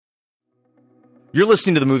You're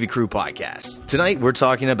listening to the Movie Crew Podcast. Tonight, we're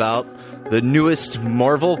talking about the newest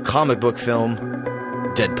Marvel comic book film,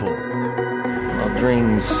 Deadpool. Well,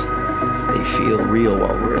 dreams, they feel real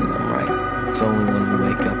while we're in them, right? It's only when we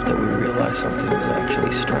wake up that we realize something is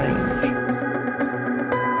actually strange.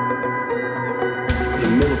 We're the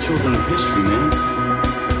middle children of history, man.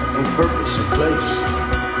 No purpose or place.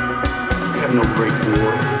 We have no great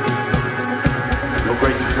war. No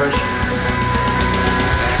great depression.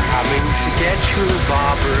 Coming to get you,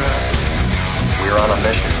 Barbara. We're on a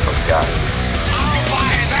mission from God. I'll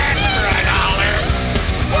buy that for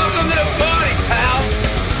 $1. Welcome to the party, pal.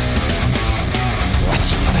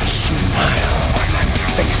 What's with a smile on that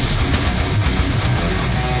face?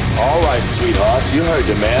 All right, sweethearts, you heard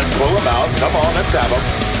the man. Pull him out. Come on, let's have him.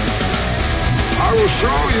 I will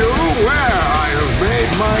show you where I have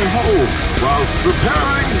made my home while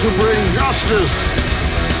preparing to bring justice.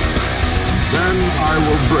 Then I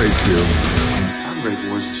will break you. Our great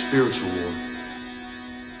war is a spiritual war.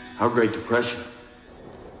 Our great depression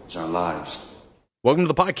is our lives. Welcome to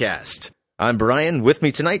the podcast. I'm Brian. With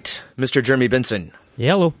me tonight, Mr. Jeremy Benson.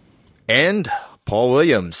 Hello. And Paul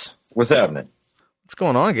Williams. What's happening? What's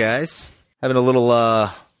going on, guys? Having a little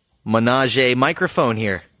menage microphone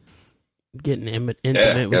here. Getting intimate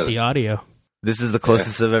with the audio. This is the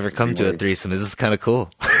closest I've ever come to a threesome. This is kind of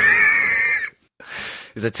cool.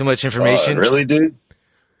 Is that too much information? Really, dude?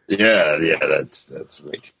 Yeah, that's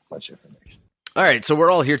way too much information. All right, so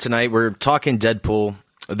we're all here tonight. We're talking Deadpool,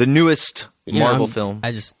 the newest Marvel film.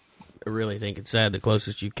 I really think it's sad the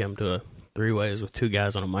closest you've come to a three-way is with two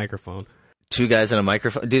guys on a microphone. Two guys on a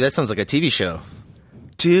microphone? Dude, that sounds like a TV show.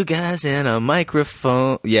 Two guys and a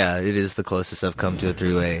microphone. Yeah, it is the closest I've come to a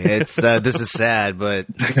three-way. It's this is sad, but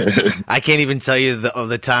I can't even tell you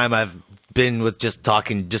the time I've been with just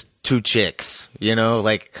two chicks, you know,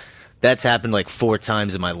 like that's happened like 4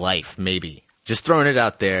 times in my life, maybe. Just throwing it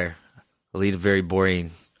out there. I lead a very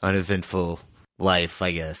boring, uneventful life,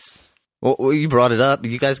 I guess. Well, you brought it up.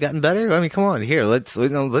 You guys gotten better? I mean, come on, here. Let's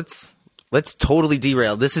totally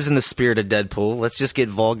derail. This is in the spirit of Deadpool. Let's just get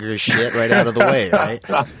vulgar as shit right out of the way, right?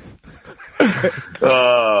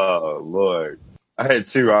 Oh Lord, I had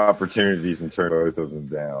 2 opportunities and turned both of them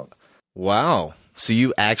down. Wow. So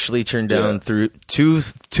you actually turned down through two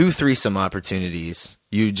threesome opportunities.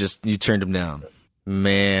 You turned them down.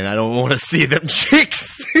 Man, I don't want to see them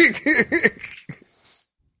chicks.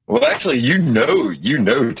 Well, actually, you know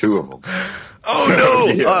 2 of them. Oh so, no!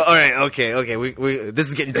 Yeah. All right, okay. We this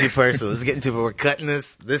is getting too personal. We're cutting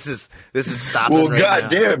this. This is stopping. Well, right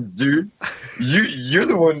goddamn, now. Dude, you're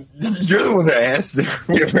the one. You're the one that asked if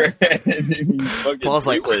we ever had any fucking Paul's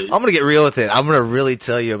like, three-ways. I'm gonna get real with it. I'm gonna really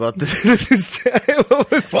tell you about this.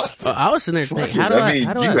 I was sitting there thinking, how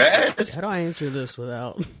do I answer this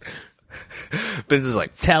without Ben's is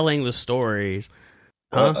like telling the stories?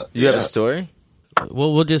 Huh? You have a story?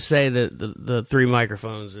 Well, we'll just say that the 3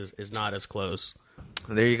 microphones is not as close.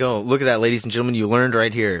 There you go. Look at that, ladies and gentlemen. You learned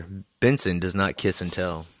right here. Benson does not kiss and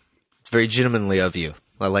tell. It's very gentlemanly of you.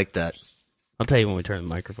 I like that. I'll tell you when we turn the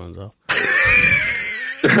microphones off.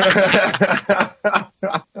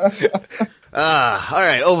 All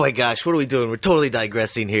right. Oh my gosh, what are we doing? We're totally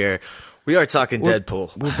digressing here. We are talking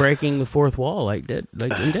Deadpool. We're breaking the fourth wall like in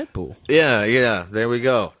Deadpool. Yeah. There we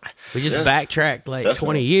go. We just backtracked like definitely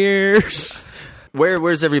 20 years.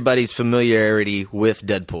 Where's everybody's familiarity with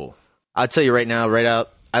Deadpool? I'll tell you right now, right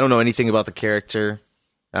out, I don't know anything about the character.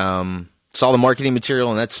 Saw the marketing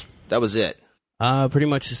material, and that was it. Pretty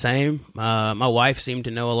much the same. My wife seemed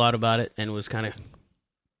to know a lot about it and was kind of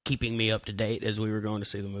keeping me up to date as we were going to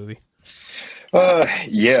see the movie.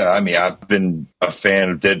 Yeah, I mean, I've been a fan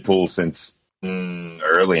of Deadpool since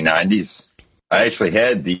early 90s. I actually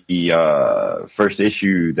had the first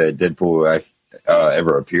issue that Deadpool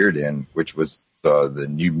ever appeared in, which was the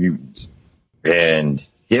New Mutants. And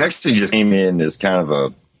he actually just came in as kind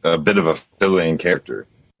of a bit of a fill-in character.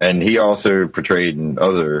 And he also portrayed in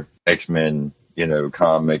other X-Men,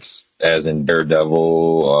 comics, as in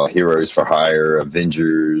Daredevil, Heroes for Hire,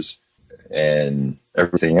 Avengers, and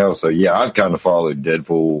everything else. So, yeah, I've kind of followed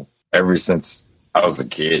Deadpool ever since I was a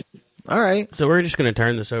kid. All right. So we're just going to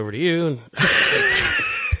turn this over to you.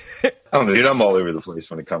 I don't know, dude. I'm all over the place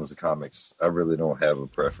when it comes to comics. I really don't have a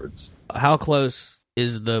preference. How close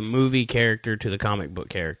is the movie character to the comic book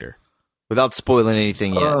character? Without spoiling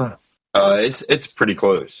anything yet. It's pretty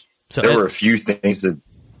close. So there were a few things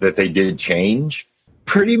that they did change.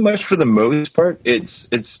 Pretty much for the most part, it's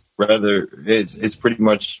pretty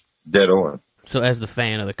much dead on. So as the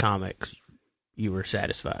fan of the comics, you were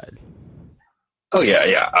satisfied? Oh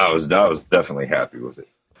yeah. I was definitely happy with it.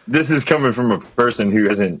 This is coming from a person who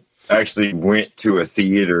hasn't actually went to a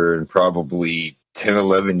theater in probably 10,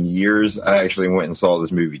 11 years, I actually went and saw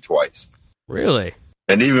this movie twice. Really?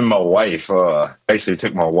 And even my wife, actually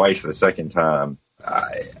took my wife the second time.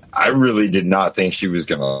 I really did not think she was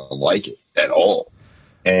going to like it at all.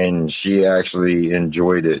 And she actually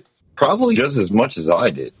enjoyed it probably just as much as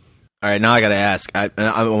I did. All right, now I got to ask. I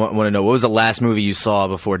want to know, what was the last movie you saw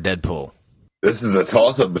before Deadpool? This is a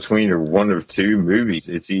toss-up between one of two movies.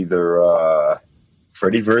 It's either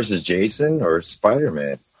Freddy vs. Jason or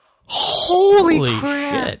Spider-Man. Holy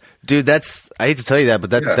crap. Shit. Dude, I hate to tell you that, but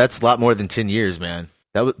that's a lot more than 10 years, man.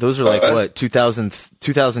 Those are like, what,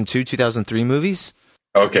 2002, 2003 movies?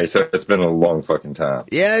 Okay, so it's been a long fucking time.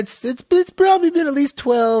 Yeah, it's probably been at least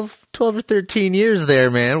 12 or 13 years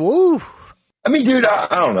there, man. Woo. I mean, dude, I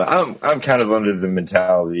don't know. I'm kind of under the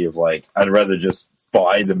mentality of, like, I'd rather just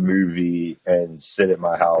buy the movie and sit at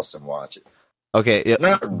my house and watch it. Okay,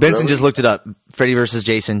 yeah. Benson just looked it up. Freddy vs.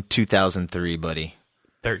 Jason, 2003, buddy.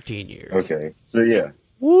 13 years. Okay, so yeah.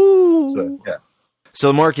 Woo. So, yeah.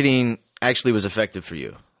 So marketing actually was effective for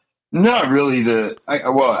you. Not really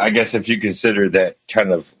I guess if you consider that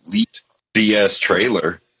kind of leaked BS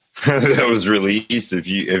trailer that was released, if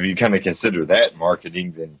you kind of consider that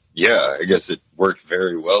marketing, then yeah, I guess it worked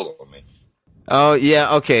very well on me. Oh,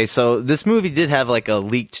 yeah, okay, so this movie did have like a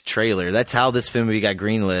leaked trailer. That's how this movie got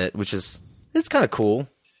greenlit, it's kind of cool.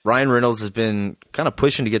 Ryan Reynolds has been kind of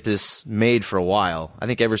pushing to get this made for a while. I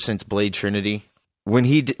think ever since Blade Trinity. When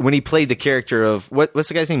he played the character of what's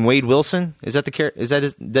the guy's name? Wade Wilson? Is that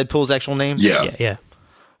his Deadpool's actual name? Yeah.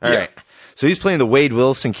 All right. So he's playing the Wade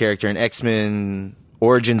Wilson character in X-Men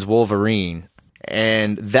Origins Wolverine,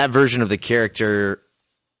 and that version of the character,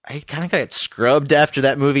 I kind of got scrubbed after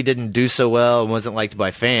that movie didn't do so well and wasn't liked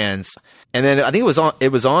by fans. And then I think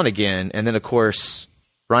it was on again, and then of course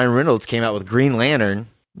Ryan Reynolds came out with Green Lantern.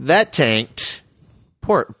 That tanked.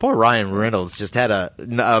 Poor Ryan Reynolds just had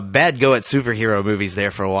a bad go at superhero movies there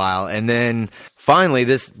for a while. And then finally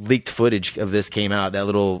this leaked footage of this came out, that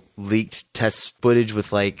little leaked test footage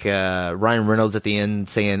with like Ryan Reynolds at the end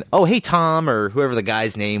saying, "Oh, hey, Tom," or whoever the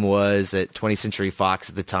guy's name was at 20th Century Fox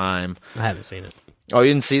at the time. I haven't seen it. Oh,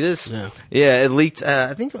 you didn't see this? No. Yeah, it leaked,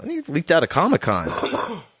 I think it leaked out of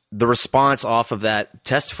Comic-Con. The response off of that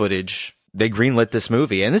test footage, they greenlit this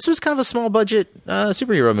movie. And this was kind of a small budget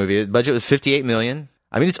superhero movie. The budget was $58 million.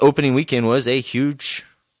 I mean, its opening weekend was a huge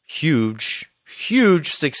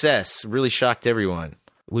success. Really shocked everyone.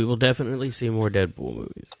 We will definitely see more Deadpool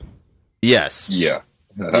movies. Yes. Yeah.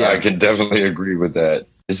 I can definitely agree with that.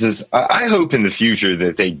 I hope in the future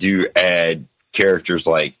that they do add characters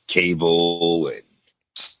like Cable and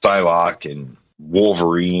Psylocke and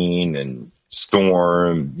Wolverine and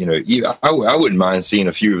Storm. You know, I wouldn't mind seeing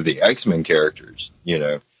a few of the X-Men characters, you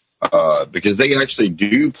know, because they actually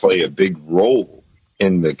do play a big role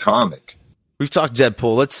in the comic. We've talked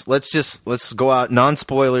Deadpool. Let's go out,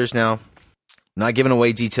 non-spoilers now. Not giving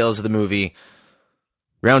away details of the movie.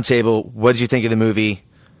 Roundtable, what did you think of the movie?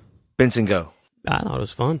 Benson, go. I thought it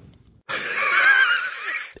was fun.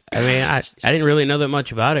 I mean, I didn't really know that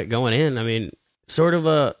much about it going in. I mean, sort of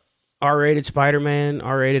a R-rated Spider-Man,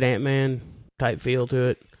 R-rated Ant-Man type feel to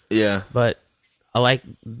it. Yeah. But I like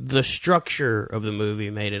the structure of the movie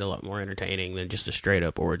made it a lot more entertaining than just a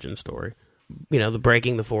straight-up origin story. You know, the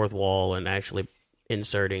breaking the fourth wall and actually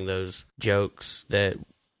inserting those jokes that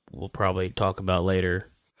we'll probably talk about later.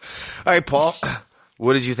 All right, Paul,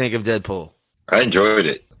 what did you think of Deadpool? I enjoyed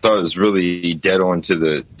it. I thought it was really dead on to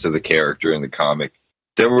the character in the comic.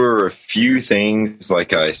 There were a few things,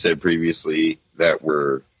 like I said previously, that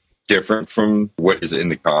were different from what is in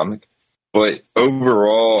the comic. But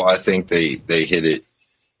overall, I think they hit it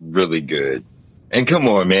really good. And come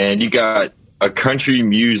on, man, you got a country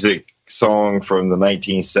music song from the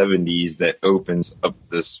 1970s that opens up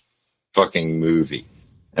this fucking movie.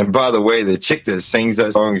 And by the way, the chick that sings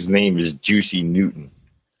that song's name is Juicy Newton.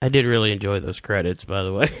 I did really enjoy those credits, by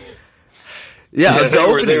the way. Yeah,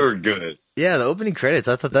 they were good. Yeah, the opening credits,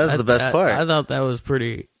 I thought that was the best part. I thought that was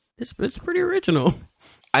pretty, it's pretty original.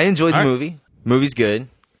 I enjoyed the movie. Movie's good.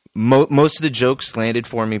 Most of the jokes landed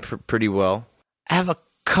for me pretty well. I have a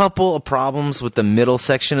couple of problems with the middle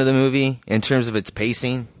section of the movie in terms of its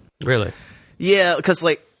pacing. Really? Yeah, because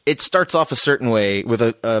like it starts off a certain way with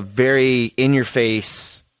a very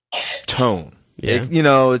in-your-face tone. Yeah.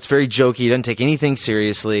 It's very jokey. It doesn't take anything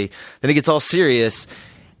seriously. Then it gets all serious,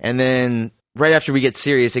 and then right after we get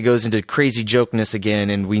serious, it goes into crazy jokeness again,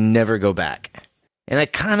 and we never go back. And I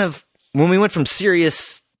kind of, when we went from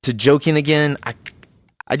serious to joking again,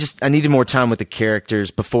 I needed more time with the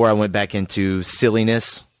characters before I went back into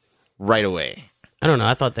silliness right away. I don't know.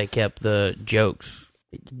 I thought they kept the jokes.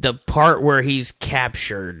 The part where he's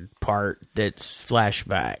captured part that's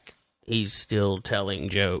flashback, he's still telling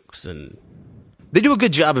jokes, and they do a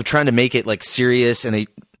good job of trying to make it like serious, and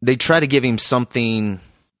they try to give him something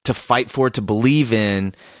to fight for, to believe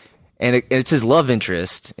in, and it's his love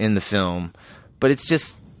interest in the film. But it's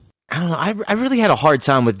just, I don't know, I really had a hard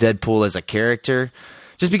time with Deadpool as a character,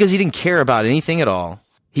 just because he didn't care about anything at all.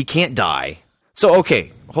 He can't die. So,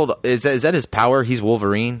 okay, hold on. Is that his power? He's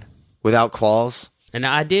Wolverine without claws? And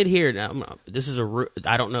I did hear, now,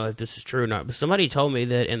 I don't know if this is true or not, but somebody told me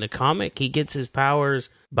that in the comic, he gets his powers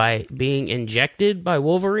by being injected by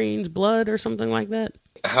Wolverine's blood or something like that.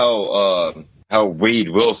 How Wade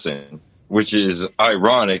Wilson, which is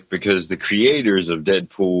ironic because the creators of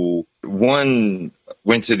Deadpool, one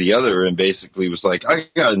went to the other and basically was like, I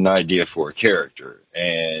got an idea for a character,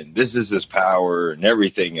 and this is his power and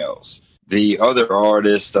everything else. The other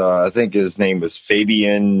artist, I think his name was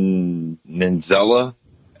Fabian Nenzella,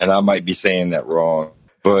 and I might be saying that wrong,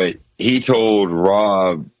 but he told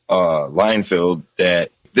Rob Liefeld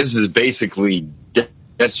that this is basically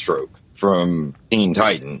Deathstroke from Teen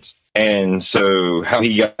Titans. And so how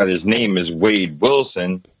he got his name as Wade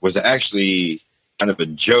Wilson was actually kind of a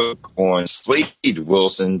joke on Slade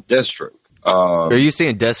Wilson, Deathstroke. Are you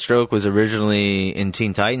saying Deathstroke was originally in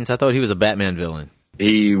Teen Titans? I thought he was a Batman villain.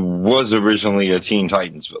 He was originally a Teen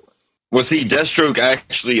Titans villain. Well, see, Deathstroke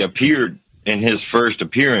actually appeared in his first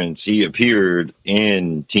appearance. He appeared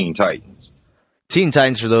in Teen Titans. Teen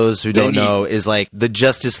Titans, for those who don't know, is like the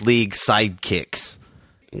Justice League sidekicks.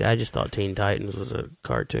 I just thought Teen Titans was a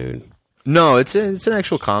cartoon. No, it's an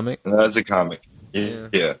actual comic. No, it's a comic.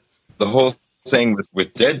 Yeah. The whole thing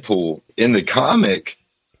with Deadpool, in the comic,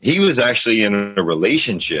 he was actually in a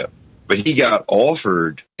relationship, but he got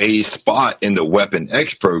offered a spot in the Weapon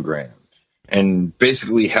X program. And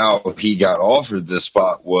basically how he got offered this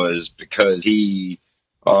spot was because he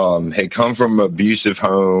had come from an abusive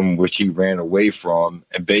home, which he ran away from,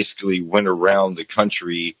 and basically went around the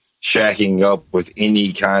country shacking up with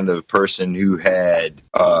any kind of person who had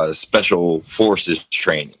special forces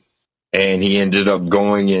training. And he ended up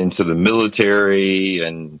going into the military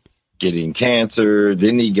and getting cancer.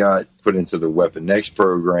 Then he got put into the Weapon X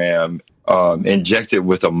program, injected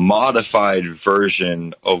with a modified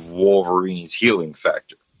version of Wolverine's healing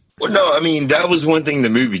factor. Well, no, I mean, that was one thing the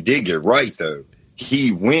movie did get right, though.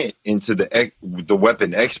 He went into the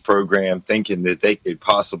Weapon X program thinking that they could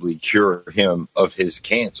possibly cure him of his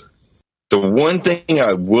cancer. The one thing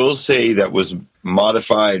I will say that was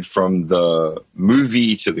modified from the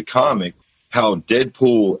movie to the comic, how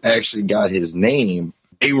Deadpool actually got his name,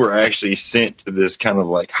 they were actually sent to this kind of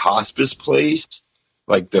like hospice place,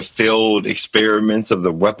 like the failed experiments of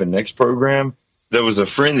the Weapon X program. There was a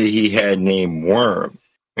friend that he had named Worm,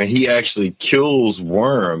 and he actually kills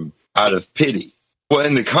Worm out of pity. Well,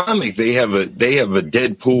 in the comic, they have a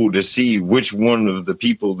Deadpool to see which one of the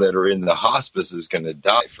people that are in the hospice is going to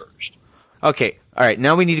die first. Okay, all right.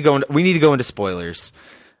 Now we need to go into spoilers.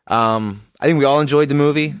 I think we all enjoyed the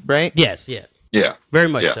movie, right? Yes, yeah, very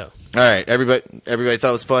much so. All right, everybody thought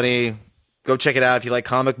it was funny. Go check it out if you like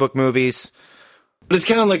comic book movies. But it's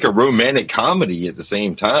kind of like a romantic comedy at the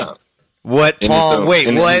same time. What, Paul? Wait,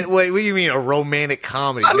 what do you mean a romantic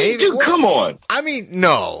comedy? I mean, dude, come on. I mean,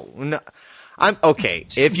 no. I'm okay.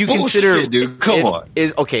 If you Bullshit, consider, dude, come on.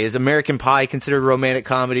 Is American Pie considered romantic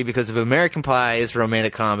comedy? Because if American Pie is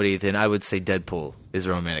romantic comedy, then I would say Deadpool is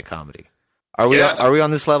a romantic comedy. Are we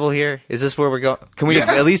on this level here? Is this where we're going? Can we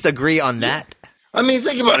at least agree on that? I mean,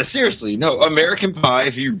 think about it seriously. No, American Pie,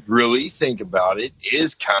 if you really think about it,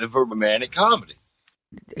 is kind of a romantic comedy.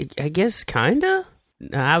 I guess, kinda.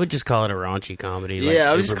 No, I would just call it a raunchy comedy.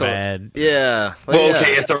 Yeah, I would super just call bad. Yeah. Well,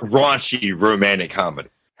 okay, it's a raunchy romantic comedy.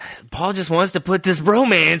 Paul just wants to put this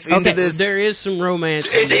romance into this. There is some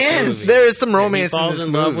romance. It is. There is some romance. He falls in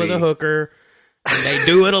in this love movie. with a hooker. And they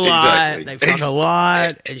do it a lot. Exactly. They fuck a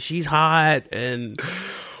lot, and she's hot. And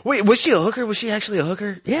wait, was she a hooker? Was she actually a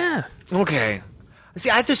hooker? yeah, Okay. See,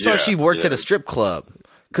 I just thought she Yeah, worked at a strip club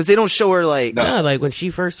because they don't show her like. no, like when she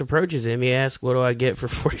first approaches him, he asks, "What do I get for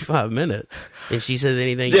 45 minutes?" And she says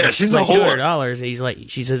anything. Yeah, she's like a whore. $200. And he's like,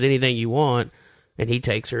 she says anything you want, and he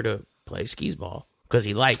takes her to play skis ball because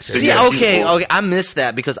he likes her. See, Yeah, okay, I missed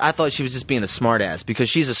that because I thought she was just being a smartass because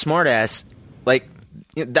she's a smartass. Like,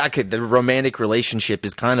 the romantic relationship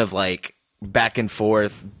is kind of like back and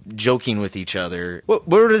forth, joking with each other.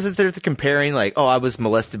 What is it they're comparing? Like, oh, I was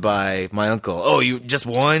molested by my uncle. Oh, you just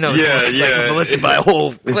one? I was molested by a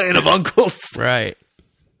whole clan of uncles. Right.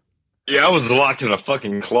 Yeah, I was locked in a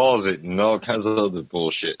fucking closet and all kinds of other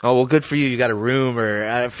bullshit. Oh, well, good for you. You got a room, or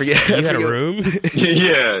I forget. You had a room?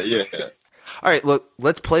 Yeah. All right, look,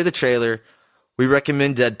 let's play the trailer. We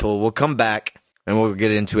recommend Deadpool. We'll come back, and we'll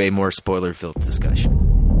get into a more spoiler-filled discussion.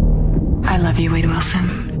 love you, Wade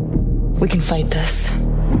Wilson. We can fight this.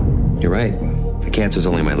 You're right. The cancer's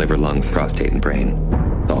only my liver, lungs, prostate, and brain.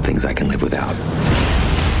 All things I can live without.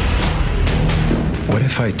 What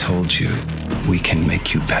if I told you we can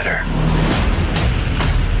make you better?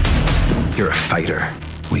 You're a fighter.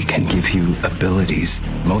 We can give you abilities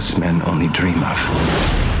most men only dream of.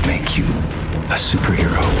 Make you a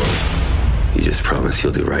superhero. You just promise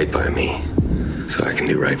you'll do right by me, so I can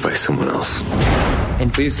do right by someone else.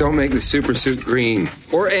 And please don't make the super suit green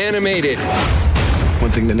or animated.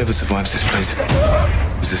 One thing that never survives this place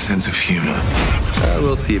is a sense of humor.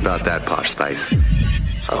 We'll see about that, Posh Spice.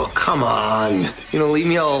 Oh, come on. You know, leave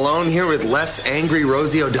me all alone here with less angry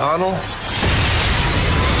Rosie O'Donnell? Hey,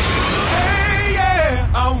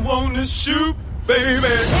 yeah, I wanna shoot, baby.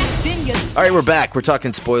 All right, we're back. We're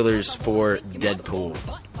talking spoilers for Deadpool.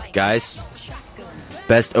 Guys,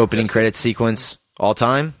 best opening credit sequence all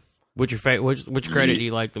time? Which credit do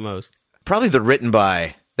you like the most? Probably the written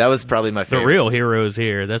by. That was probably my favorite. The Real Heroes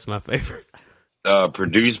Here. That's my favorite.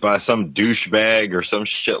 Produced by some douchebag or some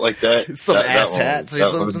shit like that. Some asshats or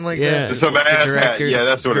something like that. Some asshat. Yeah,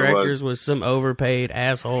 that's what it was. Directors was some overpaid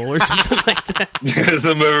asshole or something like that.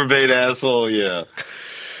 Some overpaid asshole, yeah.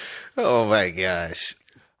 Oh my gosh.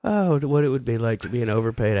 Oh, what it would be like to be an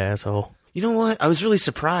overpaid asshole. You know what? I was really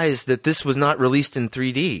surprised that this was not released in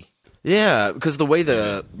 3D. Yeah, because the way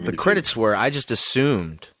the credits were, I just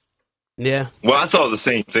assumed. Yeah. Well, I thought the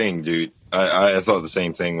same thing, dude. I thought the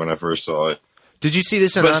same thing when I first saw it. Did you see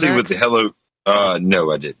this in Especially IMAX? with the Hello...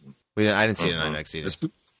 no, I didn't. I didn't see it in IMAX either.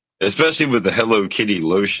 Especially with the Hello Kitty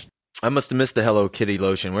lotion. I must have missed the Hello Kitty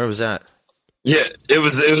lotion. Where was that? Yeah, it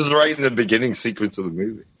was right in the beginning sequence of the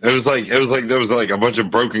movie. It was like there was like a bunch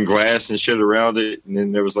of broken glass and shit around it, and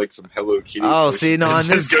then there was like some Hello Kitty. Oh, lotion. see, no, I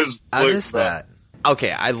missed that. that.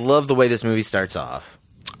 Okay, I love the way this movie starts off.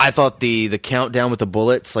 I thought the countdown with the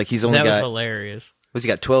bullets, like he's only that got... was hilarious. Was he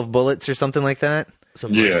got 12 bullets or something like that?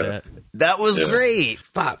 Something like that. That was great.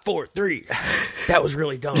 5, 4, 3. That was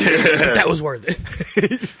really dumb. But that was worth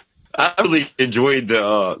it. I really enjoyed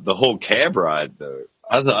the whole cab ride though.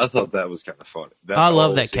 I thought that was kind of funny. I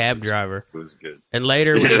love that cab driver. It was good. And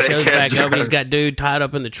later when he shows back up and he's got dude tied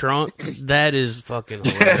up in the trunk, that is fucking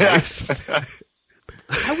hilarious.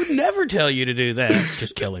 I would never tell you to do that.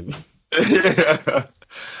 Just kill him.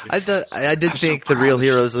 I did think the real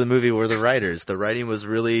heroes of the movie were the writers. The writing was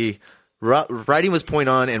point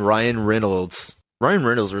on, and Ryan Reynolds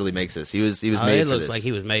really makes this. He was made for this. It looks like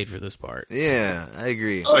he was made for this part. Yeah, I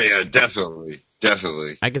agree. Oh yeah, definitely.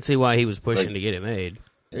 I can see why he was pushing to get it made.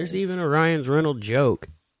 There's even a Ryan Reynolds joke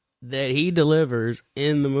that he delivers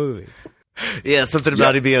in the movie. Yeah, something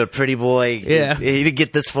about him being a pretty boy. Yeah. He didn't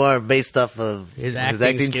get this far based off of his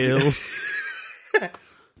acting skills.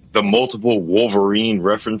 The multiple Wolverine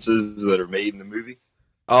references that are made in the movie.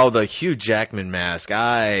 Oh, the Hugh Jackman mask.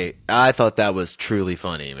 I thought that was truly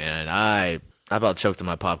funny, man. I about choked on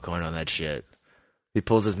my popcorn on that shit. He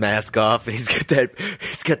pulls his mask off and he's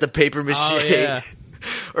got the paper mache. Oh, yeah.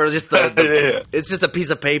 Or just it's just a piece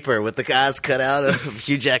of paper with the eyes cut out of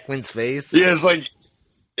Hugh Jackman's face. Yeah, it's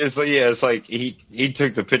like he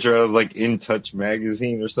took the picture out of like In Touch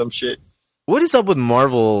magazine or some shit. What is up with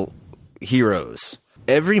Marvel heroes?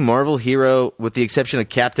 Every Marvel hero, with the exception of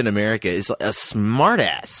Captain America, is a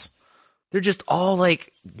smartass. They're just all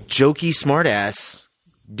like jokey smartass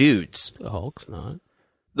dudes. The Hulk's not.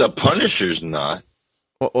 The Punisher's not.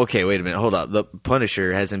 Well, okay, wait a minute. Hold up. The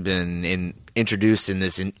Punisher hasn't been introduced in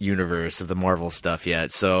this universe of the Marvel stuff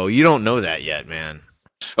yet, so you don't know that yet, man.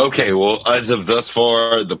 Okay, well, as of thus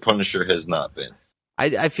far, the Punisher has not been.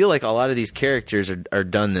 I feel like a lot of these characters are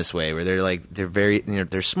done this way, where they're very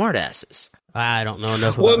they're smartasses. I don't know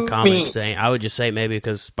enough about the comics thing. I would just say maybe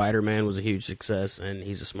because Spider-Man was a huge success and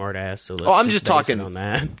he's a smartass. So I'm just talking on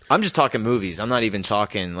that. I'm just talking movies. I'm not even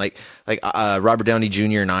talking like Robert Downey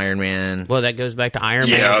Jr. and Iron Man. Well, that goes back to Iron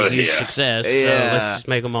Man was a huge success. So let's just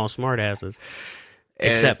make them all smartasses.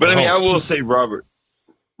 But I mean, I will say Robert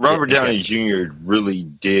Downey Jr. really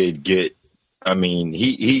did get. I mean,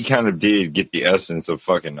 he kind of did get the essence of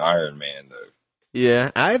fucking Iron Man, though.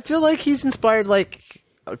 Yeah, I feel like he's inspired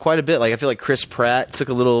quite a bit. Like I feel like Chris Pratt took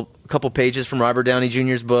a couple pages from Robert Downey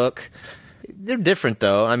Jr.'s book. They're different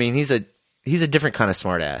though. I mean, he's a different kind of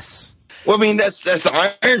smartass. Well, I mean, that's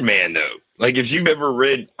Iron Man though. Like if you've ever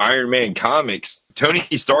read Iron Man comics, Tony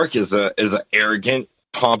Stark is an arrogant,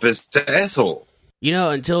 pompous asshole. You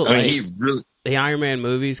know, until the Iron Man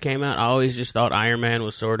movies came out, I always just thought Iron Man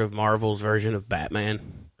was sort of Marvel's version of Batman.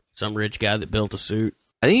 Some rich guy that built a suit.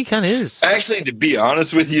 I think he kind of is. Actually, to be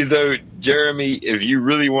honest with you, though, Jeremy, if you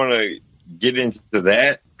really want to get into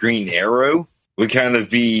that, Green Arrow would kind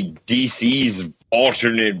of be DC's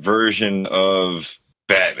alternate version of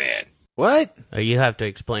Batman. What? You have to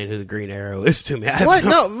explain who the Green Arrow is to me. What?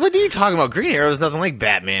 No, what are you talking about? Green Arrow is nothing like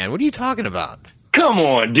Batman. What are you talking about? Come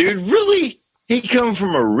on, dude. Really? He come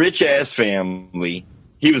from a rich-ass family.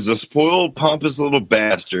 He was a spoiled, pompous little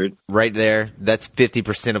bastard. Right there. That's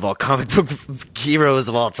 50% of all comic book heroes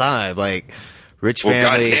of all time. Like, rich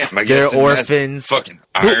family. Goddamn, they're orphans. Fucking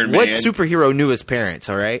Iron Man. What superhero knew his parents,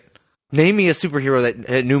 all right? Name me a superhero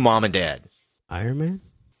that knew mom and dad. Iron Man?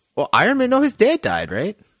 Well, Iron Man, no, his dad died,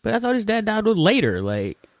 right? But I thought his dad died later,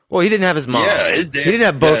 like... Well, he didn't have his mom. Yeah, his dad. He didn't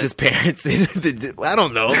have both his parents. I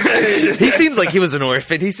don't know. He seems like he was an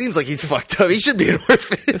orphan. He seems like he's fucked up. He should be an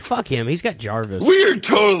orphan. Fuck him. He's got Jarvis. We're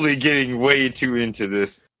totally getting way too into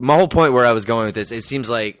this. My whole point where I was going with this, it seems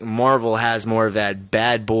like Marvel has more of that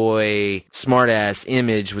bad boy, smartass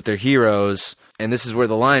image with their heroes, and this is where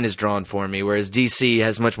the line is drawn for me, whereas DC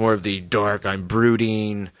has much more of the dark, I'm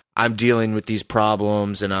brooding, I'm dealing with these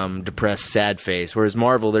problems, and I'm depressed, sad face. Whereas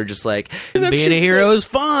Marvel, they're just like... Being a hero is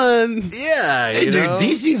fun! Yeah, hey, you know? dude,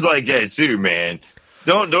 DC's like that too, man.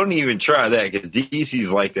 Don't even try that, because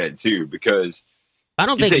DC's like that too, because... I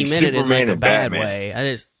don't think he meant it in like a bad Batman. way.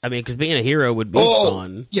 I mean, because being a hero would be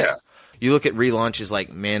fun. Yeah. You look at relaunches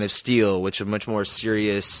like Man of Steel, which have much more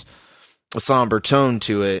serious, a somber tone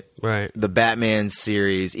to it. Right. The Batman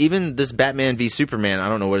series. Even this Batman v Superman, I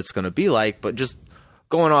don't know what it's going to be like, but just...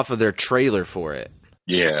 going off of their trailer for it.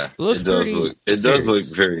 Yeah, it does look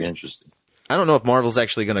very interesting. I don't know if Marvel's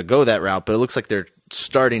actually going to go that route, but it looks like they're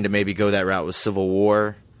starting to maybe go that route with Civil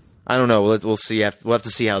War. I don't know. We'll see. We'll have to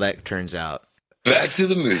see how that turns out. Back to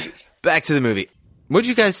the movie. What did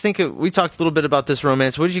you guys think of? We talked a little bit about this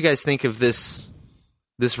romance. What did you guys think of this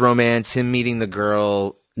romance? Him meeting the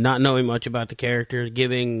girl, not knowing much about the characters,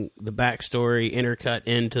 giving the backstory intercut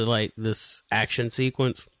into like this action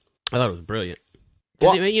sequence. I thought it was brilliant.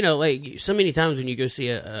 Well, you know, like so many times when you go see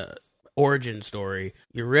a origin story,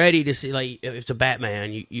 you're ready to see, like, if it's a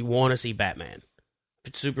Batman, you want to see Batman. If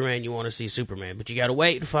it's Superman, you want to see Superman. But you got to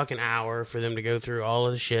wait a fucking hour for them to go through all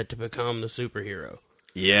of the shit to become the superhero.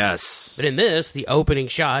 Yes. But in this, the opening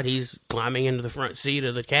shot, he's climbing into the front seat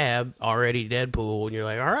of the cab, already Deadpool, and you're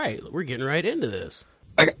like, all right, we're getting right into this.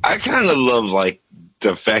 I kind of love, like,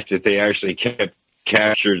 the fact that they actually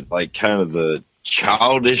captured, like, kind of the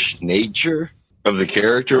childish nature of the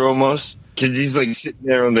character almost, because he's like sitting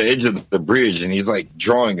there on the edge of the bridge and he's like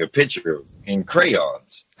drawing a picture in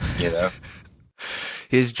crayons, you know.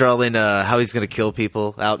 He's drawing how he's going to kill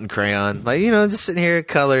people out in crayon, like, you know, just sitting here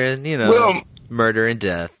coloring, you know, murder and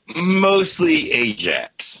death. Mostly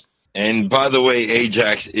Ajax, and by the way,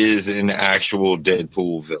 Ajax is an actual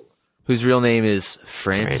Deadpool villain whose real name is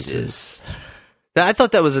Francis. I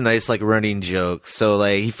thought that was a nice, like, running joke. So,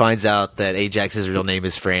 like, he finds out that Ajax's real name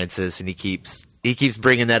is Francis, and he keeps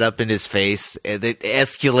bringing that up in his face, and it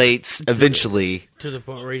escalates eventually to the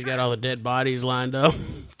point where he's got all the dead bodies lined up.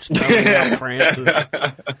 Out Francis.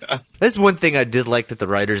 That's one thing I did like that the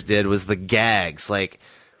writers did was the gags. Like,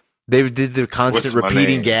 they did the constant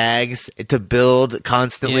repeating gags to build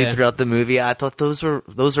constantly throughout the movie. I thought those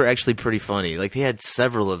were actually pretty funny. Like, they had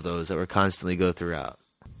several of those that were constantly go throughout.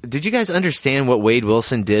 Did you guys understand what Wade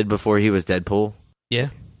Wilson did before he was Deadpool? Yeah.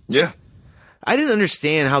 Yeah. I didn't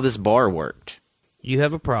understand how this bar worked. You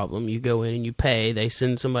have a problem, you go in and you pay, they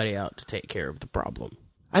send somebody out to take care of the problem.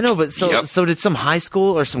 I know, but so did some high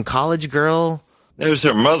school or some college girl? It was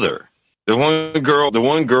her mother. The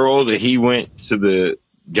one girl that he went to the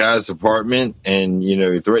guy's apartment and, you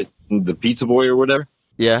know, threatened the pizza boy or whatever.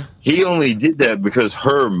 Yeah. He only did that because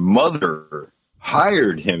her mother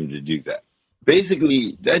hired him to do that.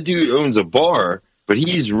 Basically, that dude owns a bar, but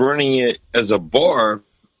he's running it as a bar,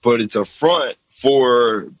 but it's a front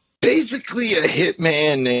for basically a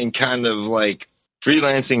hitman and kind of like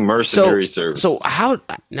freelancing mercenary service. So how...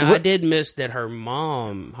 Now, I did miss that her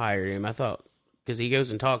mom hired him. I thought, because he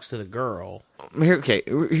goes and talks to the girl.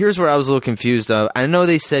 Here's where I was a little confused. I know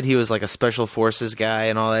they said he was like a special forces guy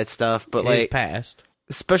and all that stuff, but like... past.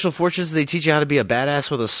 Special forces, they teach you how to be a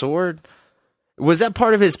badass with a sword? Was that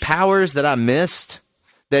part of his powers that I missed?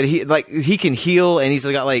 That he can heal and he's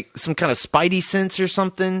got like some kind of spidey sense or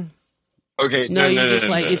something? Okay,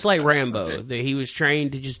 it's like Rambo. Okay. He was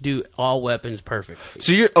trained to just do all weapons perfectly.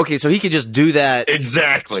 So he could just do that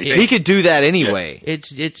exactly. He could do that anyway.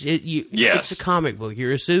 Yes. It's a comic book.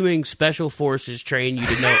 You're assuming special forces train you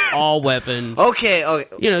to know all weapons. Okay.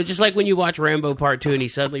 You know, just like when you watch Rambo Part 2 and he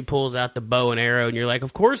suddenly pulls out the bow and arrow, and you're like,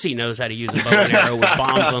 of course he knows how to use a bow and arrow with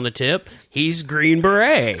bombs on the tip. He's Green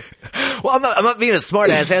Beret. Well, I'm not being a smart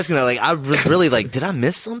ass asking that. Like, I was really like, did I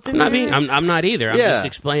miss something? I'm not either. I'm just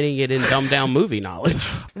explaining it in dumbed down movie knowledge.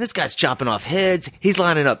 And this guy's chopping off heads. He's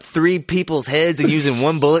lining up 3 people's heads and using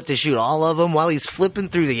one bullet to shoot all of them while he's flipping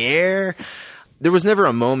through the air. There was never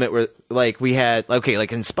a moment where, like, we had, okay,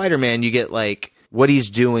 like in Spider-Man, you get like what he's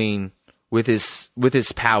doing with his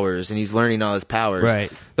powers, and he's learning all his powers.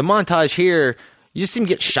 Right. The montage here, you just see him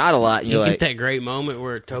get shot a lot, and you you're get like, that great moment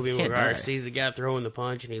where Tobey Maguire sees the guy throwing the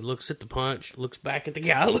punch, and he looks at the punch, looks back at the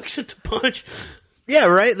guy, looks at the punch. Yeah,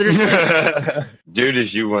 right? There's Dude,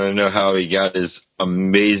 if you want to know how he got his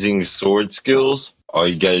amazing sword skills, all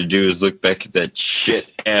you got to do is look back at that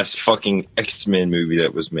shit-ass fucking X-Men movie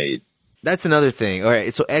that was made. That's another thing. All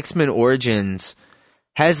right, so X-Men Origins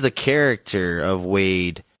has the character of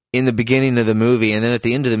Wade in the beginning of the movie, and then at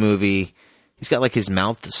the end of the movie, he's got like his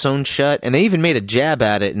mouth sewn shut, and they even made a jab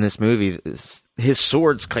at it in this movie. His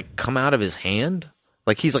swords like come out of his hand,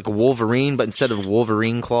 like he's like a Wolverine, but instead of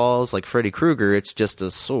Wolverine claws like Freddy Krueger, it's just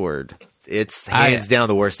a sword. It's hands down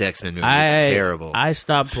the worst X-Men movie. It's terrible. I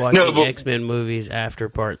stopped watching X-Men movies after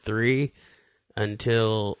Part 3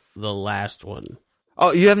 until the last one.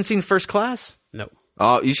 Oh, you haven't seen First Class? No.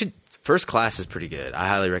 Oh, you should. First Class is pretty good. I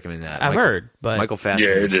highly recommend that. I've heard, but Michael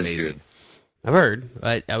Fassbender it is amazing. good. I've heard.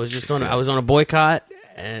 I was just I was on a boycott,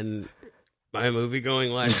 and my movie going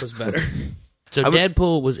life was better. So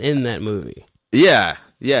Deadpool was in that movie. Yeah,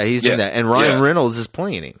 he's in that, and Ryan Reynolds is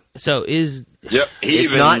playing him. So it's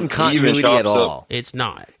not in continuity at all. It's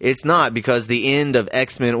not. It's not, because the end of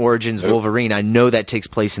X-Men Origins Wolverine, I know that takes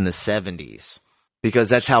place in the 70s. Because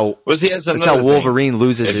that's how Wolverine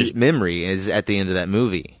loses his memory, is at the end of that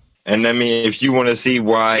movie. And I mean, if you want to see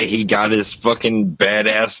why he got his fucking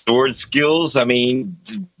badass sword skills, I mean,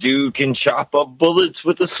 dude can chop up bullets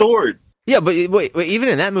with a sword. Yeah, but wait, even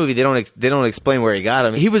in that movie, they don't explain where he got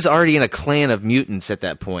him. He was already in a clan of mutants at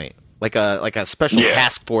that point, like a special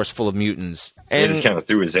task force full of mutants. And they just kind of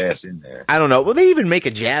threw his ass in there. I don't know. Well, they even make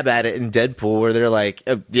a jab at it in Deadpool, where they're like,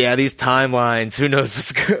 these timelines, who knows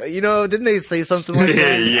what's good? You know, didn't they say something like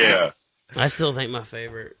that? Yeah. I still think my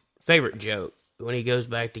favorite joke, when he goes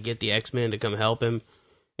back to get the X-Men to come help him,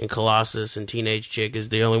 and Colossus and Teenage Chick is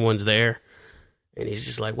the only ones there, and he's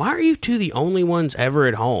just like, why are you two the only ones ever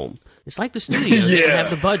at home? It's like the studio didn't have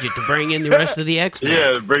the budget to bring in the rest of the X-Men.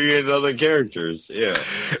 Yeah, bring in other characters, yeah.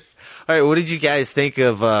 All right, what did you guys think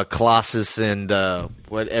of Colossus and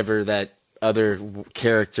whatever that other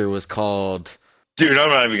character was called? Dude, I'm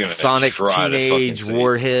not even going to Sonic Teenage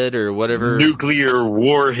Warhead or whatever. Nuclear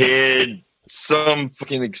Warhead, some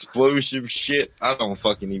fucking explosive shit. I don't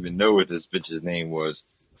fucking even know what this bitch's name was.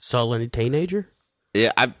 Sullen Teenager?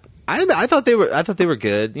 Yeah, I thought they were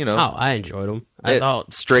good, you know. Oh, I enjoyed them. I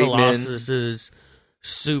thought straight Colossus's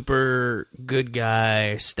super good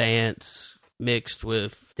guy stance mixed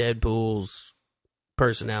with Deadpool's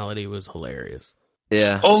personality was hilarious.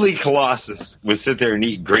 Yeah. Only Colossus would sit there and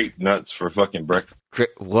eat grape nuts for fucking breakfast.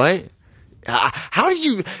 What? How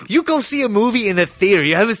do you go see a movie in the theater?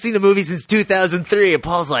 You haven't seen a movie since 2003, and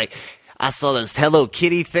Paul's like, I saw this Hello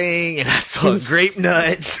Kitty thing, and I saw grape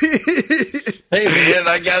nuts. Hey man,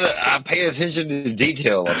 I pay attention to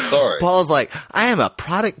detail. I'm sorry. Paul's like, I am a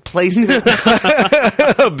product placement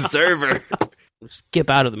observer. Skip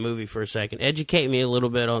out of the movie for a second. Educate me a little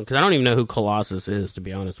bit on, because I don't even know who Colossus is, to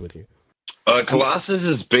be honest with you. Colossus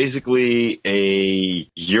is basically a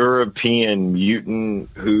European mutant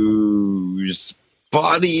whose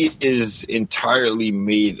body is entirely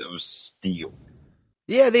made of steel.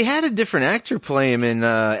 Yeah, they had a different actor play him in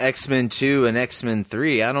X-Men 2 and X-Men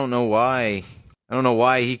 3. I don't know why.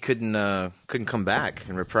 He couldn't come back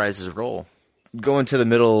and reprise his role. Go into the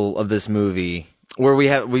middle of this movie where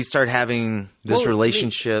we start having this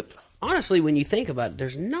relationship. I mean, honestly, when you think about it,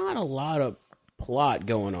 there's not a lot of plot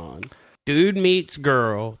going on. Dude meets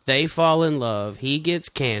girl, they fall in love, he gets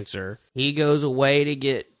cancer, he goes away to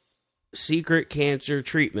get secret cancer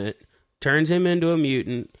treatment, turns him into a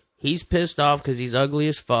mutant, he's pissed off because he's ugly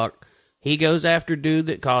as fuck, he goes after dude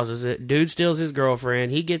that causes it, dude steals his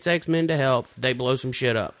girlfriend, he gets X-Men to help, they blow some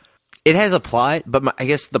shit up. It has a plot, but I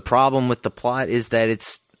guess the problem with the plot is that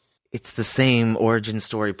it's the same origin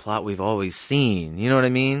story plot we've always seen, you know what I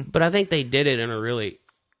mean? But I think they did it in a really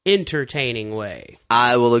entertaining way.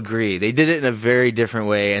 I will agree. They did it in a very different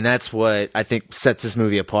way, and that's what I think sets this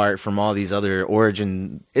movie apart from all these other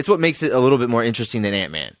origin. It's what makes it a little bit more interesting than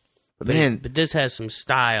Ant-Man. But this has some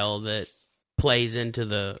style that plays into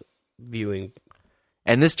the viewing.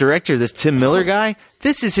 And this director, this Tim Miller guy,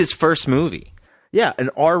 this is his first movie. Yeah, an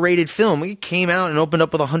R-rated film. It came out and opened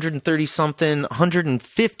up with 130-something,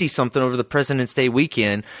 150-something over the President's Day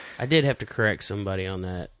weekend. I did have to correct somebody on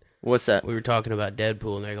that. What's that? We were talking about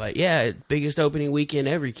Deadpool, and they're like, yeah, biggest opening weekend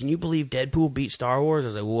ever. Can you believe Deadpool beat Star Wars? I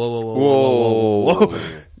was like, whoa.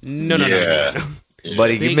 No.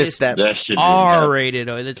 Buddy, you missed that. R-rated.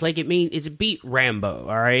 It's like it's beat Rambo,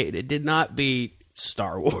 all right? It did not beat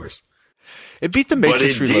Star Wars. It beat the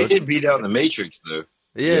Matrix Reloaded. It did beat out the Matrix, though.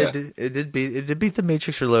 Yeah. It did beat the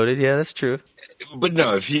Matrix Reloaded. Yeah, that's true. But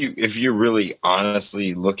no, if you really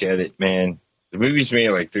honestly look at it, man, the movie's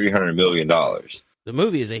made like $300 million. The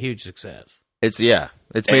movie is a huge success. It's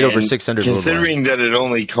made over 600. Considering that it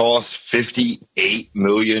only cost $58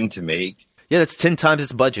 million to make. Yeah, that's 10 times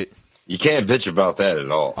its budget. You can't bitch about that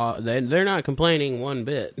at all. They're not complaining one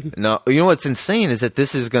bit. No, you know what's insane is that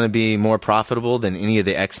this is going to be more profitable than any of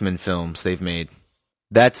the X-Men films they've made.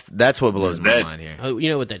 That's what blows my mind here. Oh, you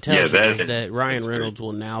know what that tells me is that Ryan Reynolds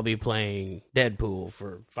will now be playing Deadpool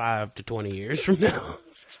for 5 to 20 years from now.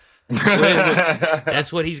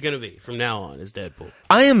 That's what he's going to be from now on, is Deadpool.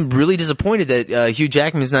 I am really disappointed that Hugh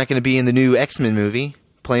Jackman is not going to be in the new X-Men movie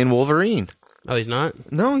playing Wolverine. Oh, he's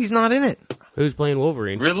not? No, he's not in it. Who's playing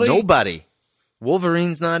Wolverine? Really? Nobody.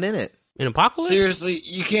 Wolverine's not in it. In Apocalypse? Seriously,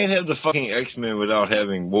 you can't have the fucking X-Men without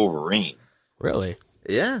having Wolverine. Really?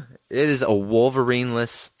 Yeah. It is a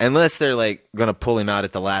Wolverine-less, unless they're like going to pull him out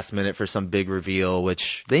at the last minute for some big reveal,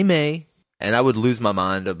 which they may, and I would lose my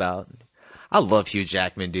mind about. I love Hugh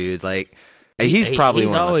Jackman, dude. Like, he's probably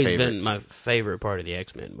one of my favorites. He's always been my favorite part of the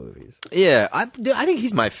X-Men movies. Yeah, I think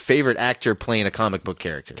he's my favorite actor playing a comic book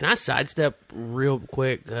character. Can I sidestep real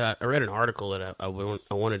quick? I read an article that I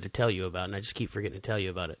wanted to tell you about, and I just keep forgetting to tell you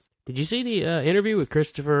about it. Did you see the interview with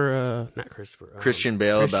Christian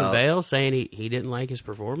Bale saying he didn't like his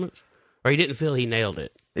performance, or he didn't feel he nailed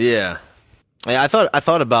it? Yeah, I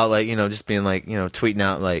thought about like just being like tweeting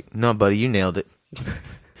out like, no, buddy, you nailed it.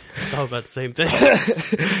 I thought about the same thing.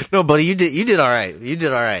 No, buddy, you did all right. You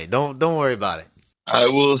did all right. Don't worry about it. I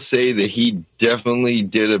will say that he definitely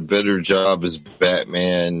did a better job as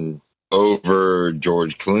Batman over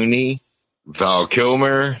George Clooney, Val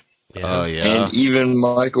Kilmer. Yeah. Oh yeah, and even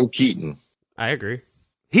Michael Keaton. I agree.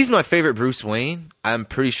 He's my favorite Bruce Wayne. I'm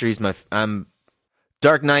pretty sure I'm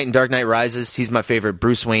Dark Knight and Dark Knight Rises. He's my favorite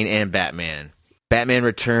Bruce Wayne and Batman. Batman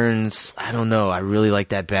Returns. I don't know. I really like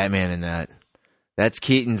that Batman in that. That's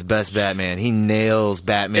Keaton's best Batman. He nails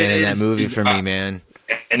Batman in that movie for me, man.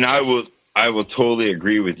 And I will totally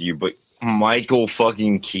agree with you. But Michael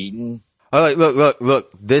fucking Keaton. Oh,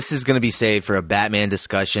 look. This is going to be saved for a Batman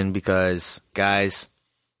discussion because, guys.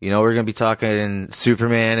 We're going to be talking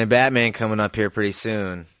Superman and Batman coming up here pretty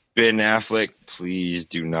soon. Ben Affleck, please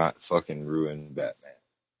do not fucking ruin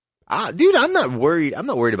Batman. Dude, I'm not worried. I'm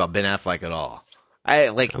not worried about Ben Affleck at all.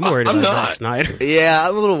 I'm worried about Zack Snyder. Yeah,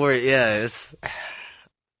 I'm a little worried. Yeah,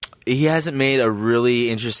 he hasn't made a really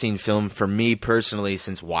interesting film for me personally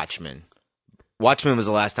since Watchmen. Watchmen was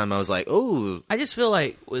the last time I was like, oh. I just feel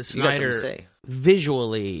like with Snyder,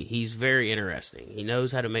 visually, he's very interesting. He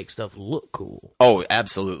knows how to make stuff look cool. Oh,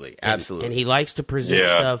 absolutely. Absolutely. And he likes to present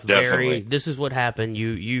stuff very, this is what happened,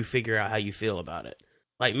 you figure out how you feel about it.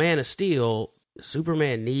 Like Man of Steel,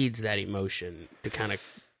 Superman needs that emotion to kind of,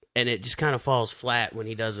 and it just kind of falls flat when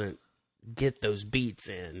he doesn't get those beats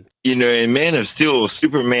in. In Man of Steel,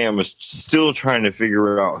 Superman was still trying to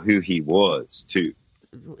figure out who he was, too.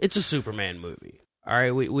 It's a Superman movie. All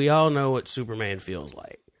right, we all know what Superman feels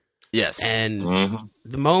like. Yes. And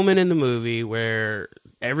the moment in the movie where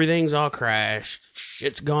everything's all crashed,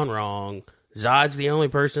 shit's gone wrong, Zod's the only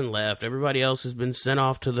person left, everybody else has been sent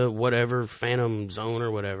off to the whatever Phantom Zone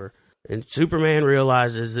or whatever, and Superman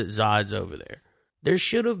realizes that Zod's over there. There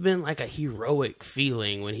should have been like a heroic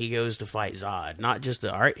feeling when he goes to fight Zod, not just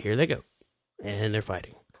all right, here they go, and they're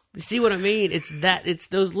fighting. See what I mean? It's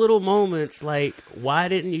those little moments like, why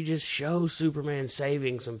didn't you just show Superman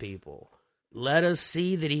saving some people? Let us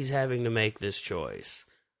see that he's having to make this choice.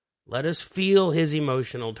 Let us feel his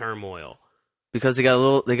emotional turmoil. Because they got a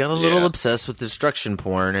little obsessed with destruction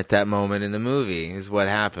porn at that moment in the movie is what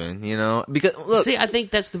happened, Because look, see, I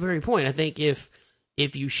think that's the very point. I think if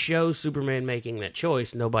you show Superman making that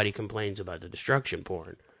choice, nobody complains about the destruction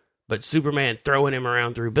porn. But Superman throwing him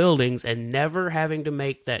around through buildings and never having to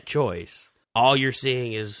make that choice, all you're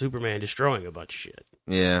seeing is Superman destroying a bunch of shit.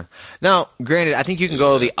 Yeah. Now, granted, I think you can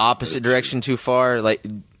go the opposite direction too far. Like,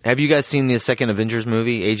 have you guys seen the second Avengers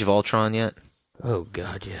movie, Age of Ultron, yet? Oh,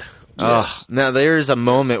 God, yeah. Oh, now there's a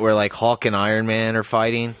moment where like Hulk and Iron Man are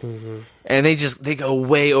fighting, and they go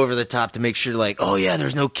way over the top to make sure, like, oh yeah,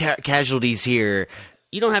 there's no casualties here.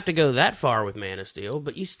 You don't have to go that far with Man of Steel,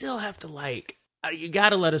 but you still have to like. You got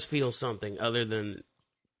to let us feel something other than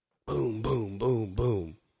boom, boom, boom,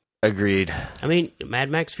 boom. Agreed. I mean, Mad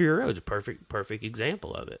Max Fury Road is a perfect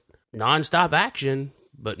example of it. Non-stop action,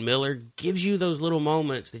 but Miller gives you those little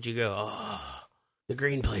moments that you go, oh, the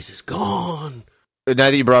green place is gone. Now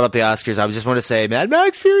that you brought up the Oscars, I just want to say Mad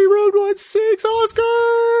Max Fury Road won 6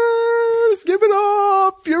 Oscars! Give it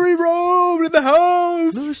up! Fury Road in the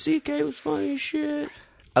house! Louis C.K. was funny as shit.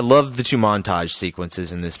 I love the 2 montage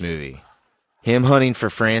sequences in this movie. Him hunting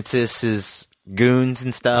for Francis's goons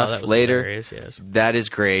and stuff later. Yes. That is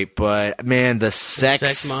great, but man, the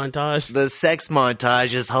sex montage. The sex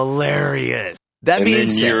montage is hilarious. That and being then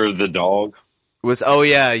said, Year of the Dog.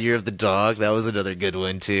 Year of the Dog. That was another good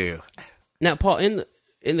one too. Now, Paul,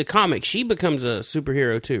 in the comic, she becomes a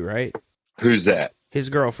superhero too, right? Who's that? His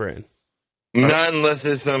girlfriend. Not unless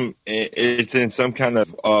it's in some kind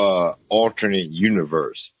of alternate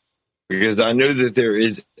universe. Because I know that there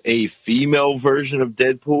is a female version of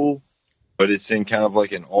Deadpool, but it's in kind of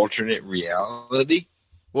like an alternate reality.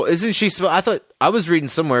 Well, isn't she? I thought I was reading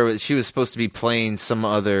somewhere that she was supposed to be playing some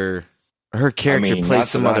other. Her character plays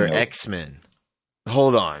some other X-Men.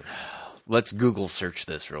 Hold on, let's Google search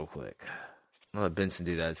this real quick. I'll let Benson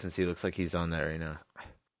do that since he looks like he's on that right now.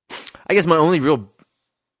 I guess my only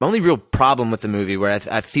real problem with the movie, where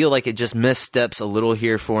I feel like it just missteps a little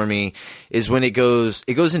here for me, is when it goes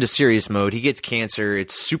into serious mode. He gets cancer.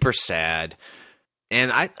 It's super sad. And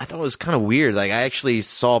I thought it was kind of weird. Like, I actually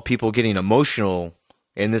saw people getting emotional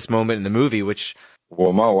in this moment in the movie, which...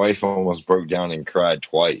 Well, my wife almost broke down and cried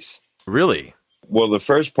twice. Really? Well, the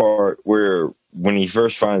first part when he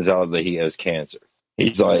first finds out that he has cancer,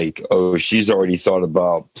 he's like, oh, she's already thought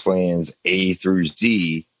about plans A through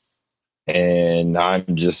Z, and I'm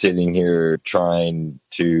just sitting here trying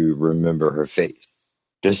to remember her face.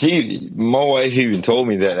 Because my wife even told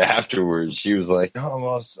me that afterwards. She was like, I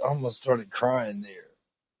almost started crying there.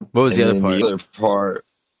 What was the other part? The other part,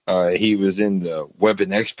 he was in the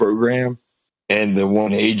Weapon X program, and the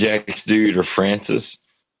one Ajax dude, or Francis,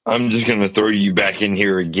 I'm just going to throw you back in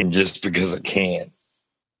here again just because I can.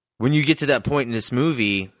 When you get to that point in this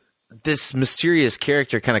movie, this mysterious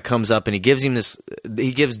character kind of comes up, and he gives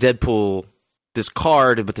Deadpool this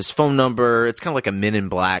card with his phone number. It's kind of like a Men in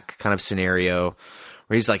Black kind of scenario,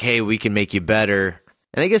 where he's like, hey, we can make you better.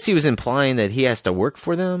 And I guess he was implying that he has to work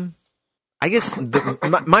for them. I guess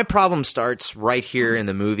my problem starts right here in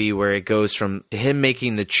the movie, where it goes from him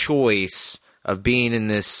making the choice of being in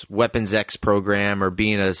this Weapons X program or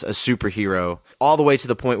being a superhero, all the way to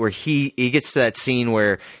the point where he gets to that scene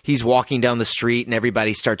where he's walking down the street and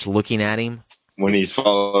everybody starts looking at him. When he's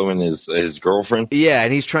following his girlfriend? Yeah,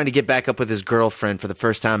 and he's trying to get back up with his girlfriend for the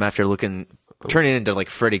first time after turning into like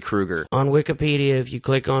Freddy Krueger. On Wikipedia, if you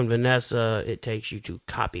click on Vanessa, it takes you to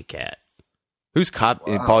Copycat. Who's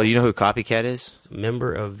Paul, you know who Copycat is?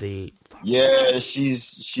 Member of the... Yeah,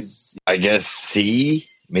 she's I guess C,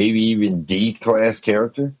 maybe even D class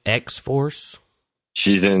character. X-Force.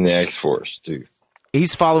 She's in the X-Force too.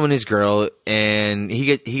 He's following his girl, and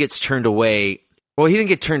he gets turned away. Well, he didn't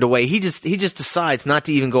get turned away. He just decides not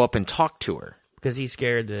to even go up and talk to her because he's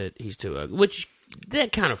scared that he's too ugly. Which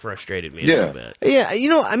that kind of frustrated me a little bit. Yeah,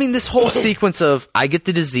 this whole sequence of I get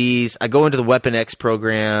the disease, I go into the Weapon X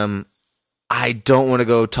program, I don't want to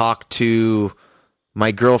go talk to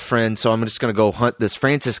my girlfriend, so I'm just going to go hunt this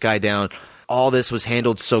Francis guy down. All this was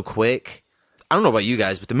handled so quick. I don't know about you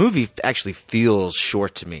guys, but the movie actually feels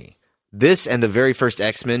short to me. This and the very first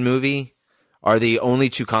X-Men movie are the only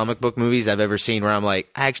 2 comic book movies I've ever seen where I'm like,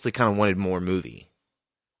 I actually kind of wanted more movie.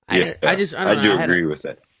 I do agree with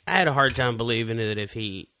that. I had a hard time believing that if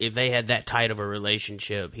they had that tight of a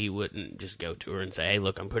relationship, he wouldn't just go to her and say, hey,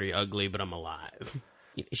 look, I'm pretty ugly, but I'm alive.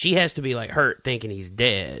 She has to be like hurt thinking he's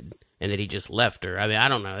dead and that he just left her. I mean, I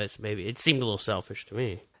don't know. It seemed a little selfish to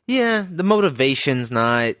me. Yeah, the motivation's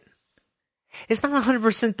not... It's not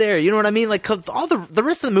 100% there. You know what I mean? Like, all the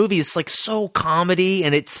rest of the movie is like so comedy,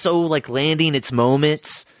 and it's so like landing its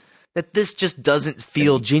moments, that this just doesn't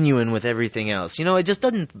feel genuine with everything else. It just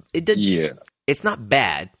doesn't. Yeah. It's not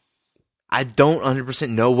bad. I don't 100%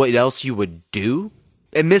 know what else you would do.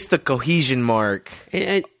 It missed the cohesion mark.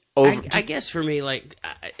 I guess for me, like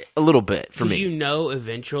a little bit for me.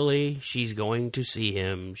 Eventually she's going to see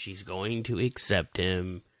him. She's going to accept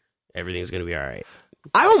him. Everything's going to be all right.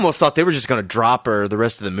 I almost thought they were just going to drop her the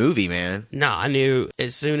rest of the movie, man. No, I knew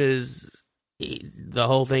as soon as the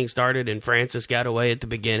whole thing started and Francis got away at the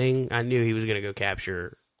beginning, I knew he was going to go capture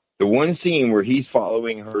her. The one scene where he's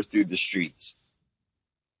following her through the streets,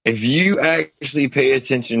 if you actually pay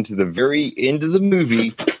attention to the very end of the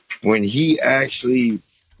movie, when he actually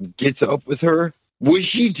gets up with her, what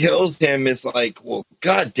she tells him is like, well,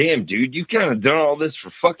 goddamn, dude, you kind of done all this for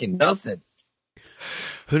fucking nothing.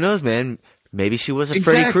 Who knows, man? Maybe she was a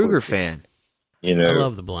Freddy Krueger fan. I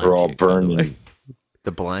love the blind we're all chick, burning.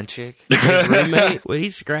 The blonde chick? His roommate? When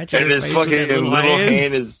he's scratching and her his face fucking with that little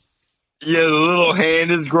hand is... Yeah, the little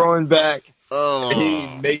hand is growing back. Oh. And he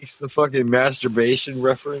makes the fucking masturbation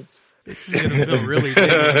reference. This is going to feel really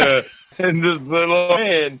big. And this little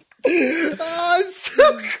hand. Oh, it's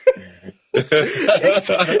so good.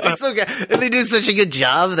 It's so good. And they do such a good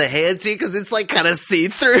job of the hand scene because it's like kind of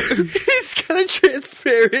see-through. It's kind of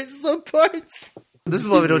transparent in some parts. This is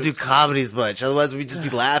why we don't do comedies much. Otherwise, we'd just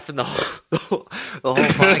be laughing the whole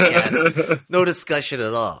podcast. No discussion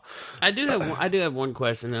at all. I do have one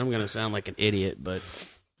question, and I'm going to sound like an idiot, but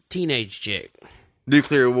teenage chick.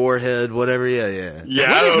 Nuclear warhead, whatever, yeah.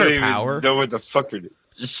 Yeah, What I is don't her even power? know what the fuck it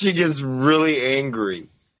is. She gets really angry.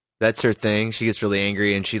 That's her thing. She gets really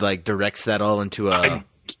angry, and she, like, directs that all into a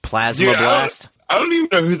plasma blast. I don't even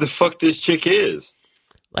know who the fuck this chick is.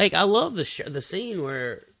 Like, I love the scene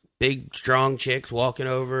where big, strong chick's walking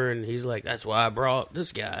over, and he's like, that's why I brought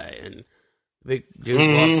this guy. And the big dude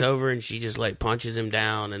walks over, and she just, like, punches him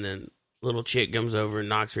down, and then little chick comes over and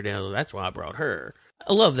knocks her down. That's why I brought her.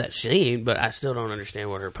 I love that scene, but I still don't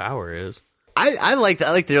understand what her power is. I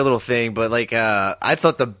liked their little thing, but, like, I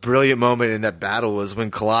thought the brilliant moment in that battle was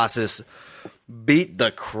when Colossus beat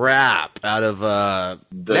the crap out of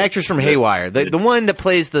the actress from Haywire, the one that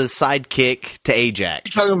plays the sidekick to Ajax.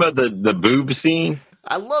 You talking about the boob scene?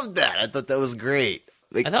 I loved that. I thought that was great.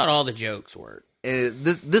 Like, I thought all the jokes worked.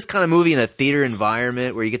 This kind of movie in a theater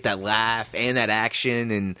environment where you get that laugh and that action,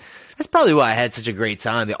 and that's probably why I had such a great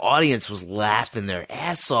time. The audience was laughing their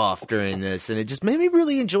ass off during this, and it just made me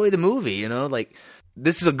really enjoy the movie. You know, like,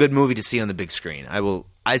 this is a good movie to see on the big screen.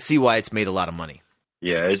 I see why it's made a lot of money.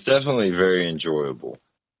 Yeah, it's definitely very enjoyable.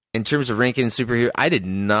 In terms of ranking superhero,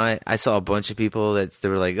 I saw a bunch of people they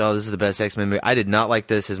were like, oh, this is the best X-Men movie. I did not like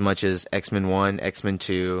this as much as X-Men 1, X-Men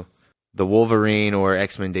 2, The Wolverine, or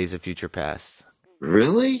X-Men Days of Future Past.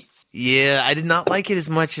 Really? Yeah, I did not like it as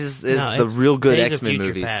much as the real good Days X-Men of Future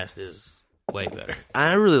movies. Past is way better.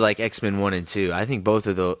 I really like X-Men 1 and 2. I think both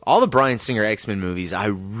of all the Bryan Singer X-Men movies, I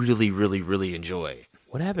really, really, really enjoy.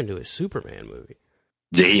 What happened to his Superman movie?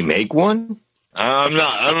 Did he make one? I'm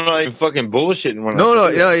not even fucking bullshitting when No,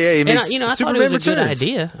 I say he made I thought it was a good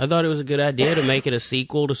idea. I thought it was a good idea to make it a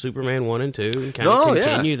sequel to Superman 1 and 2 and kind of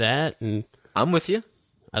continue that. And I'm with you.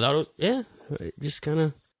 I thought it was, it just kind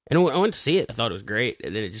of, and when I went to see it, I thought it was great,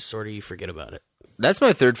 and then it just sort of, you forget about it. That's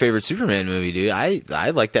my third favorite Superman movie, dude. I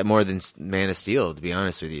like that more than Man of Steel, to be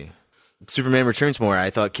honest with you. Superman Returns more. I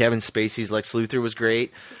thought Kevin Spacey's Lex Luthor was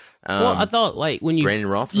great. Well, I thought, like, when you Brandon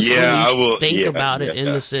Roth think about it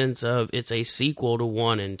in the sense of it's a sequel to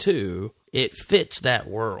 1 and 2, it fits that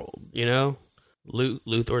world, you know?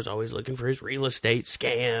 Luthor's always looking for his real estate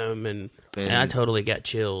scam, and I totally got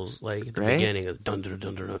chills, like, at the beginning of dun dun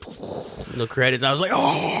dun dun dun, the credits. I was like,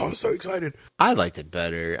 oh, I'm so excited. I liked it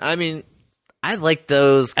better. I mean, I like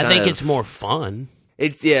those I think it's more fun.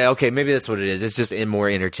 Okay, maybe that's what it is. It's just more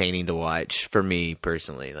entertaining to watch for me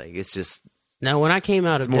personally. Like, it's just... Now, when I came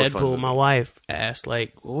out of Deadpool, my wife asked,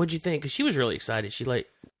 like, well, what'd you think? Because she was really excited. She, like,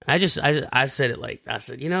 I said it like, I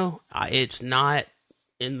said, you know, it's not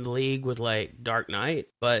in the league with, like, Dark Knight,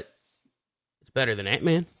 but it's better than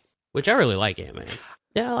Ant-Man, which I really like Ant-Man.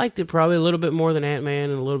 Yeah, I liked it probably a little bit more than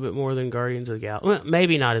Ant-Man and a little bit more than Guardians of the Galaxy. Well,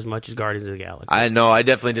 maybe not as much as Guardians of the Galaxy. I know, I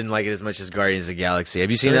definitely didn't like it as much as Guardians of the Galaxy.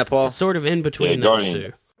 Have you seen that, Paul? It's sort of in between those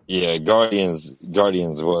two. Yeah, Guardians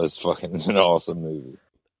was fucking an awesome movie.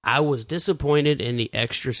 I was disappointed in the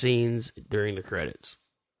extra scenes during the credits.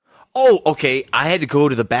 Oh, okay. I had to go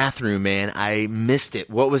to the bathroom, man. I missed it.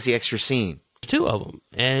 What was the extra scene? 2 of them.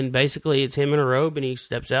 And basically, it's him in a robe, and he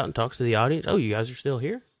steps out and talks to the audience. Oh, you guys are still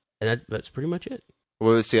here? And that's pretty much it. What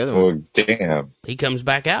was the other one? Oh, damn. He comes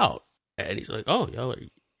back out, and he's like, oh, y'all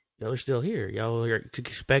are still here. Y'all are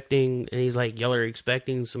expecting... And he's like, y'all are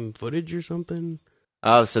expecting some footage or something?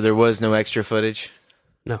 Oh, so there was no extra footage?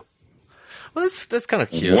 No. Well, that's kind of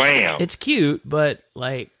cute. Wham! It's cute, but,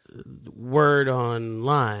 like, word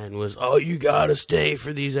online was, oh, you gotta stay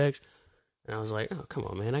for these extras. And I was like, oh, come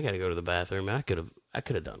on, man, I gotta go to the bathroom. I could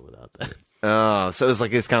have done without that. Oh, so it's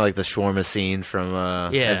kind of like the shawarma scene from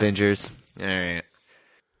Avengers. All right.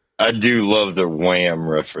 I do love the Wham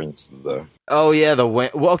reference, though. Oh yeah, the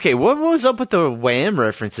Wham. Well, okay, what was up with the Wham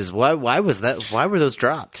references? Why was that? Why were those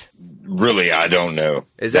dropped? Really, I don't know.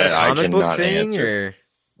 Is that a comic book thing or?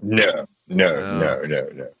 No.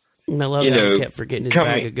 I love how he kept forgetting his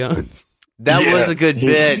bag of guns. That was a good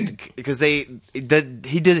bit because he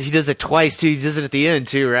does it twice too. He does it at the end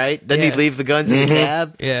too, right? Doesn't he leave the guns in the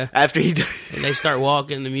cab? Yeah. After he and they start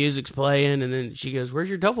walking, the music's playing, and then she goes, "Where's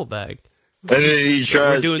your duffel bag?" And then he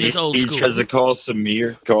tries. Doing this old he school. tries to call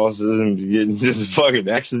Samir, causes him to get into this fucking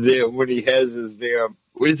accident when he has his damn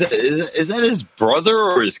What is that? Is that his brother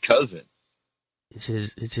or his cousin?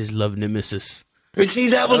 It's his love nemesis. But see,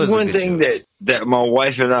 that was one thing that my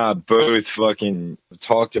wife and I both fucking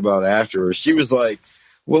talked about afterwards. She was like,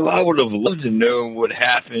 well, I would have loved to know what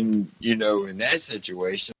happened, in that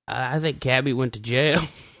situation. I think Cabby went to jail.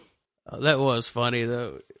 Oh, that was funny,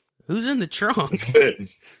 though. Who's in the trunk?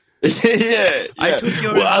 yeah. I took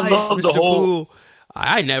your advice, Mr. Poole.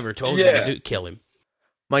 I never told you to kill him.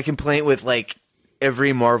 My complaint with,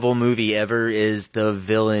 every Marvel movie ever is the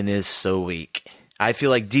villain is so weak. I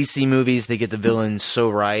feel like DC movies, they get the villains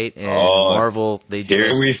so right, and Marvel,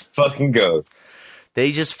 here we fucking go.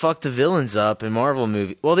 They just fuck the villains up in Marvel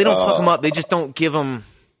movies. Well, they don't fuck them up. They just don't give them.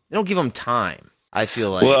 They don't give them time. I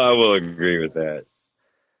feel like. Well, I will agree with that.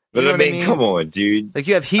 But I mean, come on, dude. Like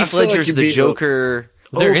you have Heath Ledger's the Joker.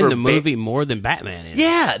 They're in the movie more than Batman is.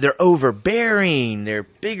 Yeah, they're overbearing. They're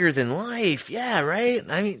bigger than life. Yeah, right.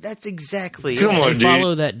 I mean, that's exactly. Come on, dude.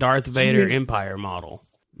 Follow that Darth Vader Empire model.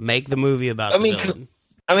 Make the movie about the villain.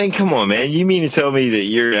 I mean, come on, man. You mean to tell me that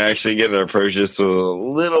you're actually going to approach this with a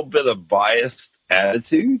little bit of biased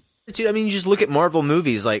attitude? Dude, I mean, you just look at Marvel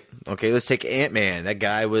movies. Like, okay, let's take Ant-Man. The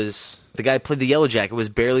guy who played the Yellow Jacket was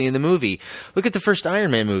barely in the movie. Look at the first Iron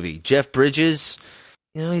Man movie. Jeff Bridges,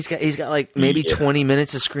 he's got maybe 20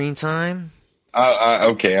 minutes of screen time.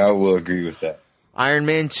 Okay, I will agree with that. Iron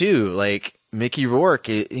Man 2, Mickey Rourke,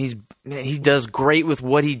 he does great with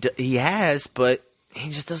what he has, but he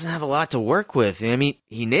just doesn't have a lot to work with. I mean,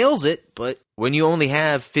 he nails it, but when you only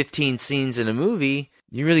have 15 scenes in a movie,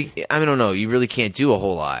 you really can't do a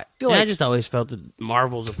whole lot. I just always felt that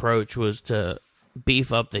Marvel's approach was to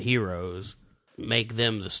beef up the heroes, make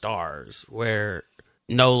them the stars, where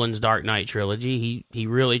Nolan's Dark Knight trilogy, he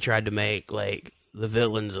really tried to make, the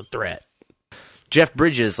villains a threat. Jeff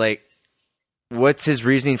Bridges, what's his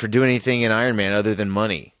reasoning for doing anything in Iron Man other than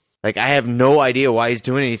money? I have no idea why he's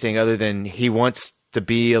doing anything other than he wants to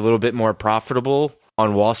be a little bit more profitable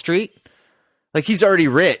on Wall Street. He's already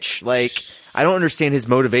rich. I don't understand his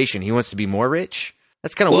motivation. He wants to be more rich?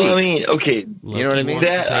 That's kind of weak. Well, I mean, okay. You know what I mean?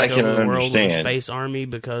 That I can understand. Space Army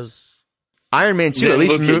because... Iron Man 2, at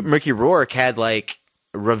least Mickey Rourke had,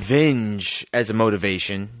 revenge as a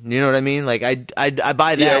motivation. You know what I mean? I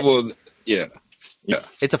buy that. Yeah, well, yeah.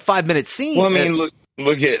 It's a 5-minute scene. Well, I mean,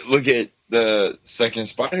 look at the second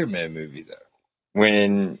Spider-Man movie, though.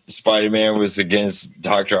 When Spider-Man was against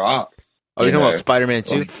Dr. Ock. Oh, you know about Spider-Man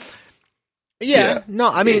 2? Yeah.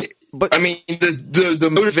 No, I mean... But I mean, the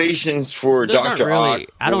motivations for Dr. Ock...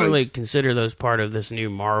 I don't really consider those part of this new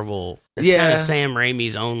Marvel. It's kind of Sam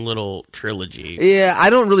Raimi's own little trilogy. Yeah, I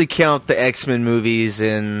don't really count the X-Men movies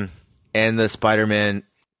and the Spider-Man...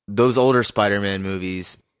 Those older Spider-Man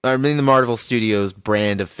movies. I mean, the Marvel Studios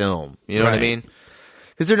brand of film. You know what I mean?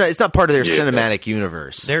 Because it's not part of their cinematic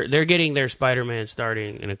universe. They're getting their Spider-Man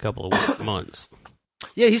starting in a couple of months.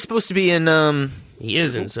 Yeah, he's supposed to be in... He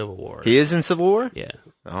is in Civil War. He is in Civil War? Yeah.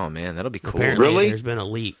 Oh, man, that'll be cool. Apparently, really? There's been a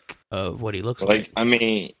leak of what he looks like. I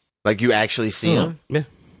mean... you actually see him? Yeah.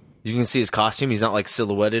 You can see his costume? He's not,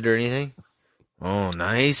 silhouetted or anything? Oh,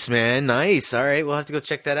 nice, man. Nice. All right, we'll have to go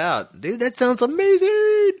check that out. Dude, that sounds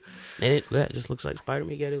amazing! And it just looks like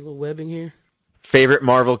Spider-Man. Got a little webbing here. Favorite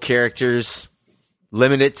Marvel characters?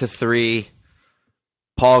 Limit it to 3.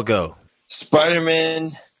 Paul, go.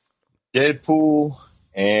 Spider-Man, Deadpool,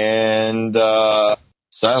 and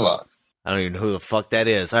Psylocke. I don't even know who the fuck that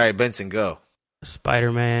is. All right, Benson, go.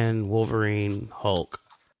 Spider-Man, Wolverine, Hulk.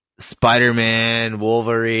 Spider-Man,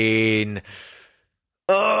 Wolverine.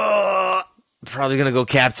 Oh, probably going to go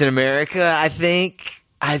Captain America, I think.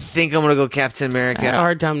 I'm going to go Captain America. I had a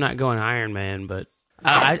hard time not going Iron Man, but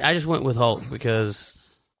I just went with Hulk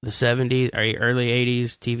because the 70s or early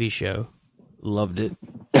 80s TV show. Loved it.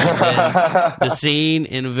 The scene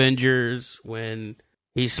in Avengers when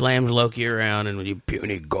he slams Loki around and when you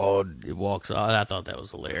puny god walks off, I thought that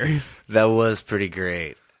was hilarious. That was pretty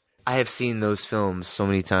great. I have seen those films so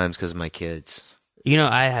many times because of my kids.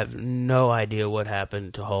 I have no idea what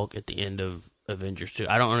happened to Hulk at the end of Avengers 2.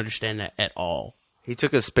 I don't understand that at all. He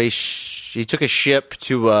took a ship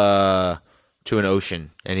to an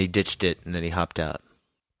ocean and he ditched it and then he hopped out.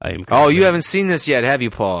 You haven't seen this yet, have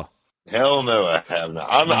you, Paul? Hell no, I have not.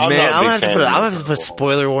 I'm gonna have to put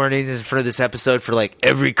spoiler warnings in front of this episode for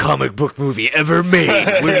every comic book movie ever made.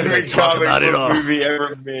 We're going to talk about it all. Movie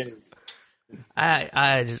ever made.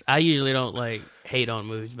 I usually don't hate on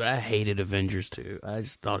movies, but I hated Avengers 2. I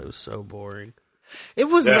just thought it was so boring. It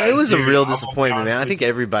was a real disappointment, man. I think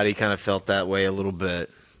everybody kind of felt that way a little bit.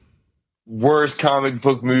 Worst comic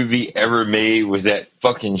book movie ever made was that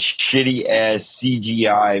fucking shitty ass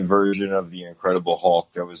CGI version of the Incredible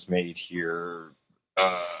Hulk that was made here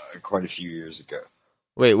quite a few years ago.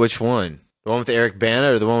 Wait, which one? The one with Eric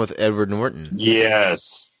Bana or the one with Edward Norton?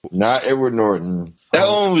 Yes, not Edward Norton. That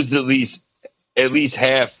one was at least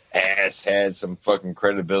half-ass, had some fucking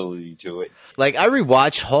credibility to it. Like, I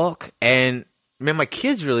rewatched Hulk, and man, my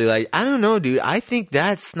kids really like. I don't know, dude. I think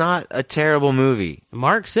that's not a terrible movie.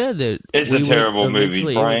 Mark said that it's a terrible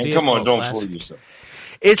movie, Brian. Come on, don't fool yourself.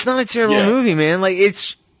 It's not a terrible movie, man. Like,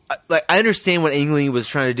 it's like, I understand what Ang Lee was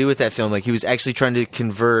trying to do with that film. Like, he was actually trying to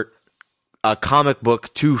convert a comic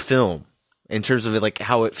book to film in terms of like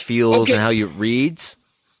how it feels and how it reads.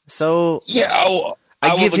 So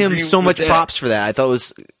I give him so much props for that. I thought it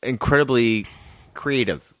was incredibly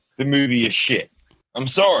creative. The movie is shit. I'm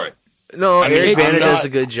sorry. No, Eric Bana does a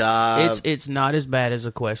good job. It's not as bad as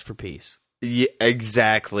A Quest for Peace. Yeah,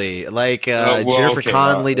 exactly. Like Jennifer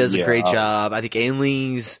Connelly does a great job. I think Ang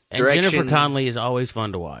Lee's direction. And Jennifer Connelly is always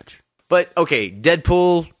fun to watch. But okay,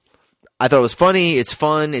 Deadpool. I thought it was funny. It's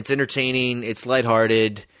fun. It's entertaining. It's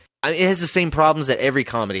lighthearted. I mean, it has the same problems that every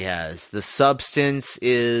comedy has. The substance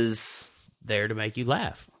is there to make you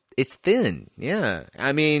laugh. It's thin. Yeah.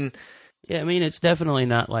 I mean, it's definitely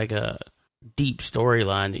not like a deep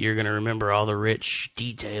storyline that you're going to remember all the rich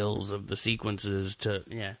details of the sequences to.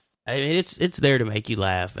 Yeah. I mean, it's there to make you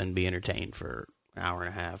laugh and be entertained for an hour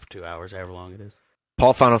and a half, 2 hours, however long it is.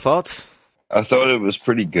 Paul, final thoughts? I thought it was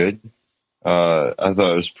pretty good. I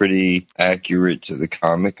thought it was pretty accurate to the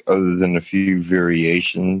comic, other than a few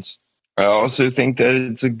variations. I also think that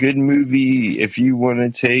it's a good movie if you want to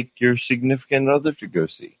take your significant other to go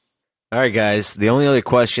see. All right, guys. The only other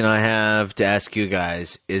question I have to ask you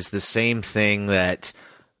guys is the same thing that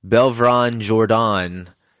Belvron Jordan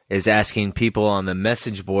is asking people on the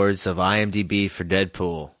message boards of IMDb for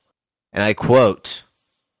Deadpool. And I quote,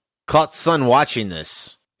 "Caught son watching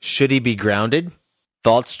this. Should he be grounded?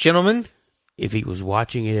 Thoughts, gentlemen?" If he was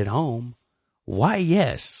watching it at home, why,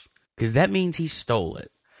 yes. Because that means he stole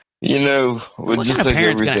it. You know, what just kind of like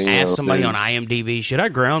parent's going to ask else somebody is. on IMDb, should I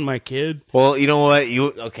ground my kid? Well, you know what?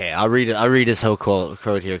 I'll read it. I'll read his whole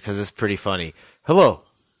quote here because it's pretty funny. "Hello,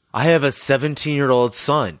 I have a 17-year-old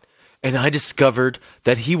son, and I discovered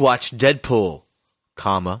that he watched Deadpool,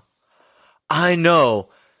 comma. I know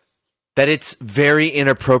that it's very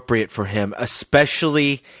inappropriate for him,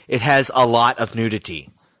 especially it has a lot of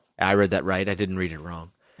nudity." I read that right. I didn't read it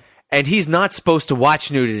wrong. "And he's not supposed to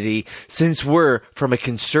watch nudity since we're from a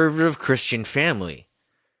conservative Christian family.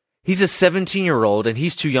 He's a 17-year-old and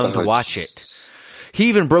he's too young to watch it. He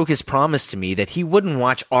even broke his promise to me that he wouldn't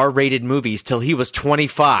watch R-rated movies till he was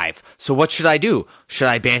 25. So what should I do? Should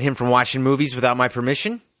I ban him from watching movies without my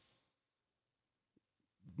permission?"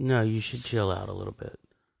 No, you should chill out a little bit.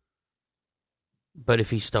 But if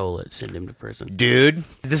he stole it, send him to prison. Dude,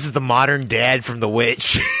 this is the modern dad from The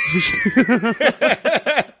Witch.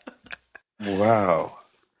 Wow.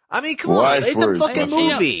 I mean, come on. It's a fucking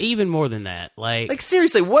movie. Even more than that. Like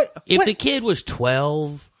seriously, what? If the kid was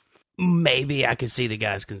 12, maybe I could see the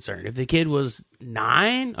guy's concern. If the kid was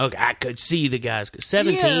 9, okay, I could see the guy's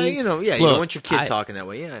 17. Yeah, you don't want your kid talking that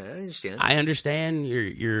way. Yeah, I understand. I understand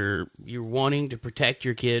you're wanting to protect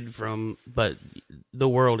your kid from, but the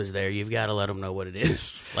world is there. You've got to let them know what it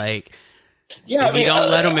is. Like, if you don't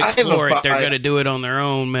let them explore it, they're going to do it on their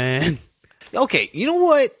own, man. Okay, you know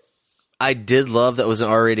what? I did love that was an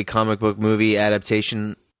R-rated comic book movie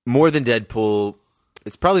adaptation more than Deadpool.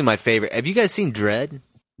 It's probably my favorite. Have you guys seen Dredd?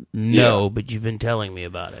 No, but you've been telling me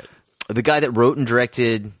about it. The guy that wrote and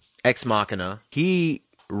directed Ex Machina, he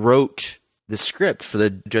wrote the script for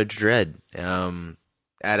the Judge Dredd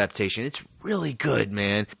adaptation. It's really good,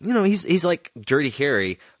 man. You know, he's like Dirty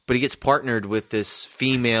Harry, but he gets partnered with this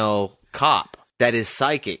female cop that is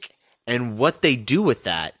psychic. And what they do with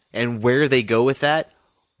that and where they go with that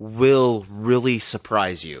will really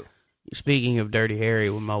surprise you. Speaking of Dirty Harry,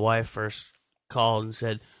 when my wife first called and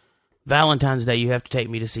said, "Valentine's Day, you have to take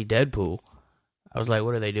me to see Deadpool," I was like,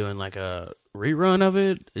 "What are they doing, like a rerun of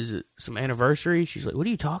it? Is it some anniversary?" She's like, "What are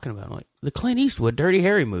you talking about?" I'm like, "The Clint Eastwood Dirty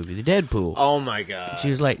Harry movie, the Deadpool." Oh my God. And she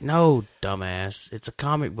was like, "No, dumbass, it's a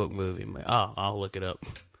comic book movie." I'm like, "Oh, I'll look it up."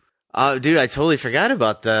 Dude, I totally forgot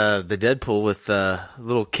about the Deadpool with the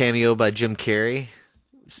little cameo by Jim Carrey.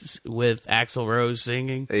 With Axl Rose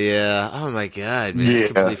singing. Yeah. Oh my God, man. I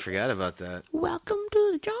completely forgot about that. Welcome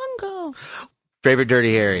to the jungle. Favorite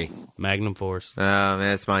Dirty Harry? Magnum Force. Oh, man,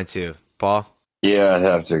 that's mine too. Paul? Yeah, I'd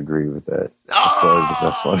have to agree with that. That's probably the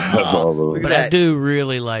best one out of all of them. But I do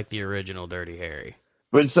really like the original Dirty Harry.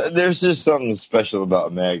 But there's just something special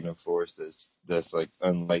about Magnum Force that's like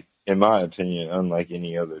unlike, in my opinion, unlike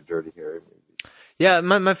any other Dirty Harry movie. Yeah,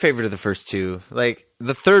 my favorite of the first two. Like,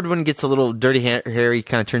 the third one gets a little Dirty Harry,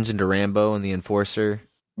 kind of turns into Rambo and the Enforcer.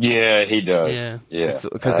 Yeah, he does. Yeah.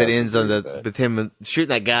 Because it ends on with him shooting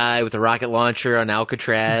that guy with a rocket launcher on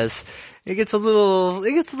Alcatraz. It gets a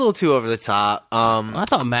little too over the top. I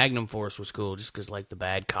thought Magnum Force was cool just because, like, the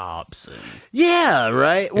bad cops. And yeah,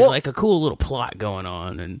 right? Well, like a cool little plot going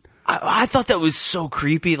on. And I thought that was so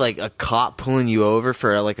creepy, like a cop pulling you over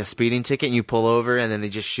for like a speeding ticket and you pull over and then they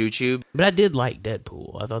just shoot you. But I did like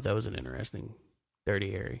Deadpool. I thought that was an interesting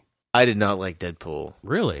Dirty Harry. I did not like Deadpool.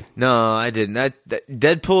 Really? No, I didn't.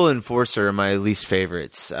 Deadpool and Enforcer are my least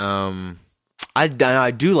favorites. I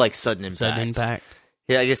do like Sudden Impact. Sudden Impact?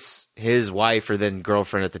 Yeah, I guess his wife or then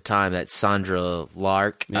girlfriend at the time, that Sandra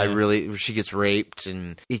Lark, Yeah. she gets raped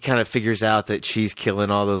and he kind of figures out that she's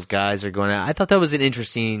killing all those guys that are going out. I thought that was an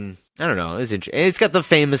interesting, I don't know, it was interesting. And it's got the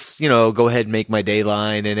famous, go ahead and make my day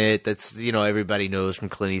line in it. That's, everybody knows from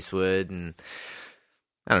Clint Eastwood. And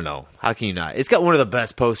I don't know, how can you not? It's got one of the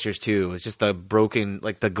best posters too. It's just the broken,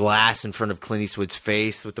 like the glass in front of Clint Eastwood's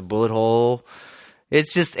face with the bullet hole.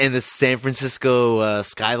 It's just, and the San Francisco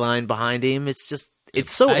skyline behind him. It's just, it's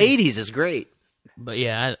so 80s. It's great. But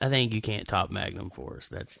yeah, I think you can't top Magnum Force.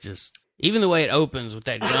 That's just, even the way it opens with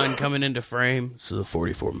that gun coming into frame. So the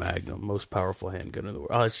 44 Magnum, most powerful handgun in the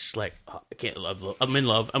world. Oh, it's just like, I can't love. I'm in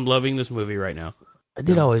love. I'm loving this movie right now. I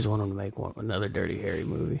did always want him to make another Dirty Harry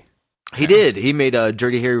movie. He did. He made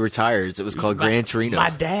Dirty Harry Retires. It was called Gran Torino. My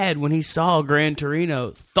dad, when he saw Gran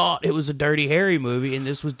Torino, thought it was a Dirty Harry movie, and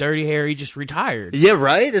this was Dirty Harry just retired. Yeah,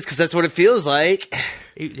 right? That's because that's what it feels like.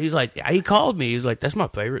 He's like, he called me. He's like, that's my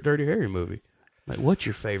favorite Dirty Harry movie. I'm like, what's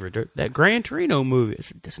your favorite? That Gran Torino movie. I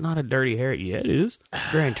said, that's not a Dirty Harry. Yeah, it is.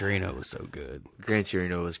 Gran Torino was so good. Gran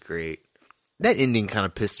Torino was great. That ending kind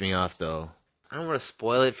of pissed me off, though. I don't want to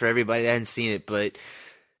spoil it for everybody that hadn't seen it, but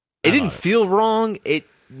it didn't feel wrong. It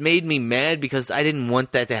made me mad because I didn't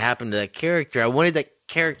want that to happen to that character. I wanted that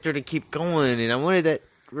character to keep going, and I wanted that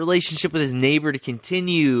relationship with his neighbor to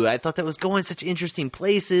continue. I thought that was going such interesting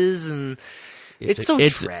places, and it's so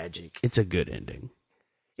tragic. It's a good ending.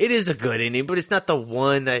 It is a good ending, but it's not the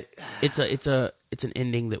one that it's an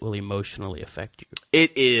ending that will emotionally affect you.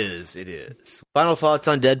 It is. Final thoughts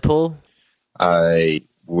on Deadpool? I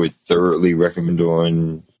would thoroughly recommend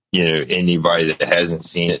on anybody that hasn't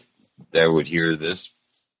seen it that would hear this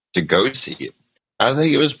to go see it. I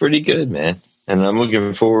think it was pretty good, man. And I'm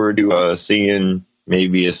looking forward to seeing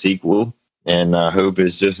maybe a sequel. And I hope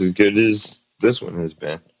it's just as good as this one has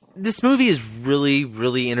been. This movie is really,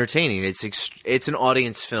 really entertaining. It's an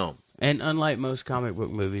audience film. And unlike most comic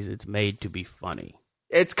book movies, it's made to be funny.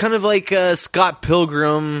 It's kind of like Scott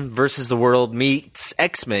Pilgrim versus the World meets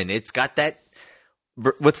X-Men. It's got that,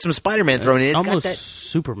 with some Spider-Man thrown in. It's almost got that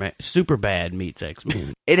Superbad meets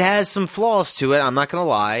X-Men. It has some flaws to it. I'm not going to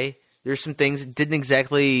lie. There's some things that didn't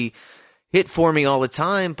exactly hit for me all the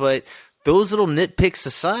time, but those little nitpicks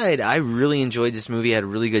aside, I really enjoyed this movie. I had a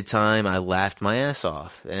really good time. I laughed my ass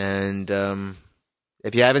off. And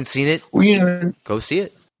if you haven't seen it, go see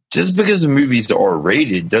it. Just because the movie's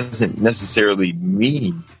R-rated doesn't necessarily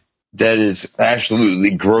mean that it's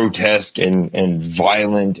absolutely grotesque and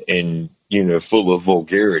violent and full of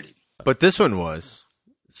vulgarity. But this one was.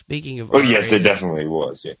 Speaking of R-rated, yes, it definitely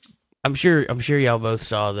was. Yeah, I'm sure y'all both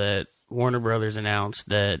saw that Warner Brothers announced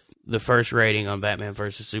that the first rating on Batman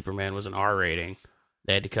vs. Superman was an R rating.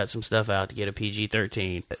 They had to cut some stuff out to get a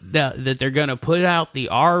PG-13. That they're going to put out the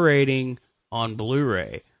R rating on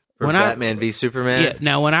Blu-ray. For Batman v Superman? Yeah.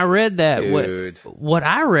 Now, when I read that, Dude. what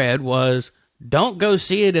I read was, don't go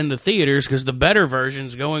see it in the theaters because the better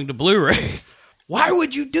version's going to Blu-ray. Why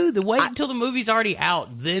would you do that? Wait until the movie's already out,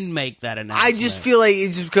 then make that announcement. I just feel like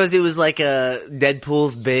it's just because it was like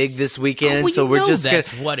Deadpool's big this weekend, so we're just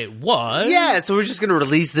that's what it was. Yeah, so we're just gonna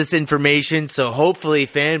release this information. So hopefully,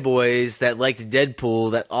 fanboys that liked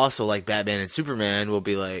Deadpool that also like Batman and Superman will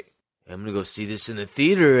be like, I'm gonna go see this in the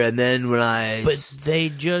theater, and then But they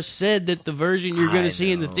just said that the version you're gonna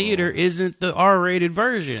see in the theater isn't the R-rated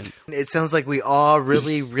version. It sounds like we all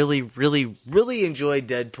really, really, really, really enjoyed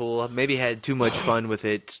Deadpool. Maybe had too much fun with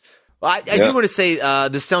it. Well, I do want to say the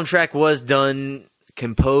soundtrack was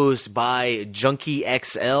composed by Junkie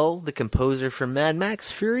XL, the composer from Mad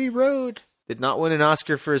Max Fury Road. Did not win an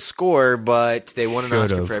Oscar for his score, but they won an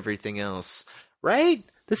Oscar for everything else. Right?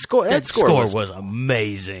 That score was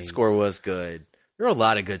amazing. Score was good. There were a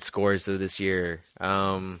lot of good scores though this year.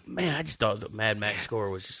 Man, I just thought the Mad Max score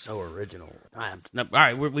was just so original. All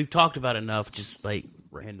right, we've talked about enough. Just like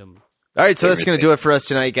random. All right, so that's going to do it for us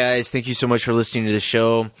tonight, guys. Thank you so much for listening to the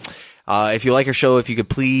show. If you like our show, if you could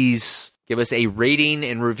please give us a rating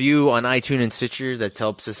and review on iTunes and Stitcher, that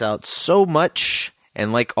helps us out so much.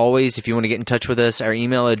 And like always, if you want to get in touch with us, our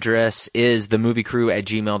email address is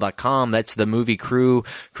themoviecrew@gmail.com. That's the movie crew.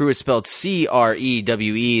 Crew is spelled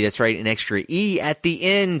CREWE. That's right, an extra E at the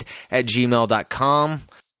end at gmail.com.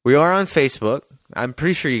 We are on Facebook. I'm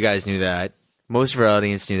pretty sure you guys knew that. Most of our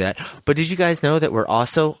audience knew that. But did you guys know that we're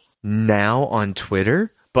also now on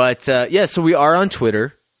Twitter? But yeah, so we are on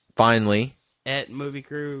Twitter, finally. At Movie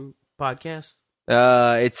Crew Podcast?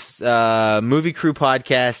 It's Movie Crew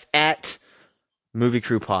Podcast at Movie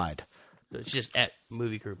Crew Pod. It's just at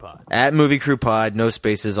Movie Crew Pod. At Movie Crew Pod, no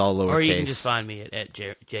spaces, all lowercase. Or you can just find me at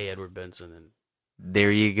J. Edward Benson. And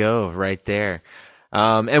there you go, right there.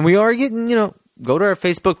 And we are getting, go to our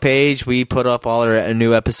Facebook page. We put up all our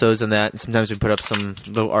new episodes on that. And sometimes we put up some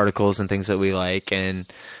little articles and things that we like.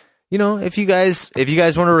 And if you guys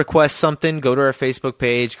want to request something, go to our Facebook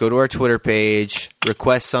page, go to our Twitter page,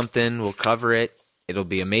 request something. We'll cover it. It'll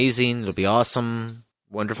be amazing. It'll be awesome.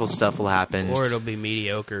 Wonderful stuff will happen. Or it'll be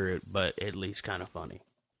mediocre, but at least kind of funny.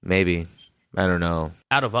 Maybe. I don't know.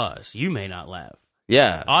 Out of us, you may not laugh.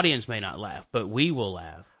 Yeah. Audience may not laugh, but we will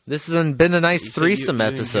laugh. This has been a nice threesome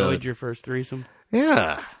episode. You enjoyed your first threesome?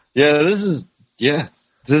 Yeah. Yeah, this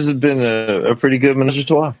has been a pretty good menage a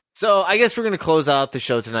trois. So I guess we're going to close out the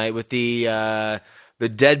show tonight with the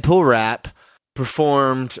Deadpool rap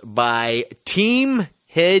performed by Team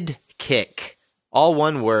Head Kick. All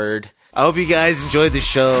one word. I hope you guys enjoyed the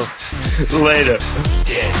show. Later.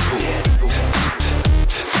 Deadpool.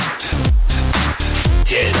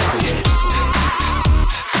 Deadpool.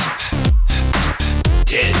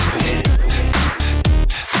 Deadpool.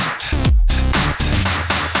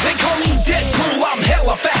 They call me Deadpool, I'm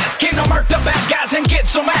hella fast. Came to murk the bad guys and get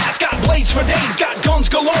some ass. Got blades for days, got guns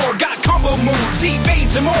galore. Got combo moves,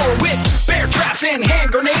 evades and more. With bear traps and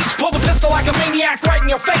hand grenades. Pull the pistol like a maniac right in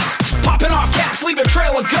your face. Popping off caps, leave a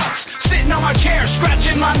trail of guts. Sitting on my chair,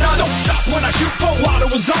 scratching my nuts. Don't stop when I shoot, full auto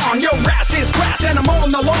is on. Your ass is grass and I'm on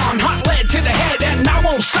the lawn. Hot lead to the head and I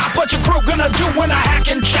won't stop. What your crew gonna do when I hack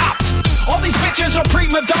and chop? All these bitches are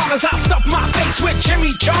prima donnas. I stuff my face with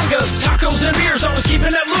chimichangas. Tacos and beers, always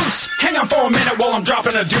keeping it loose. Hang on for a minute while I'm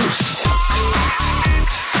dropping a deuce.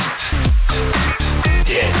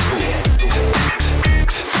 Deadpool.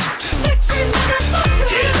 Sexy motherfucker.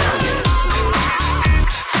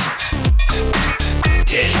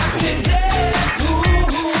 Deadpool. Deadpool.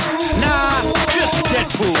 Nah, just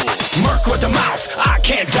Deadpool. Merc with the mouth, I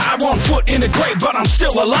can't die. 1 foot in the grave, but I'm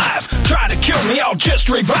still alive. Try to kill me, I'll just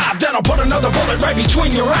revive. Then I'll put another bullet right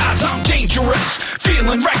between your eyes. I'm dangerous,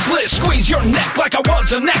 feeling reckless. Squeeze your neck like I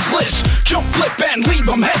was a necklace. Jump, flip, and leave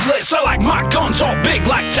them headless. I like my guns all big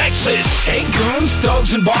like Texas. Hey goons,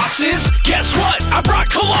 thugs, and bosses, guess what? I brought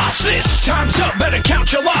Colossus. Time's up, better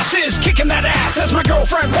count your losses. Kicking that ass as my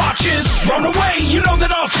girlfriend watches. Run away, you know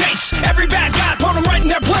that I'll chase every bad guy, put them right in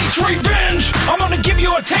their place. Revenge, I'm gonna give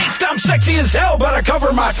you a taste. I'm sexy as hell, but I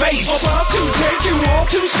cover my face. About to take you all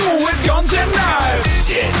to school with guns and knives.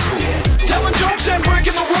 Deadpool. Telling jokes and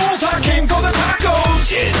breaking the rules. I came for the tacos.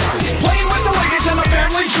 Deadpool. Playing with the ladies and the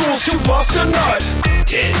family jewels to bust a nut.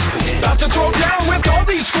 Deadpool. About to throw down with all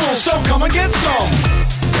these fools, so come and get some.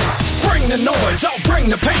 Bring the noise, I'll bring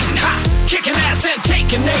the pain. Ha! Kicking ass and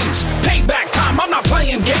taking names. Payback time, I'm not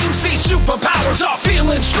playing games. These superpowers are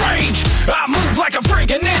feeling strange. I move like a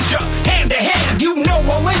friggin' ninja. Hand to hand, you know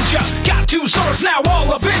I'll end ya. Got 2 swords, now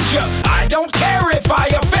I'll avenge ya. I don't care if I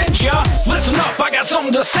offend ya. Listen up, I got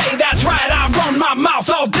something to say. That's right, I run my mouth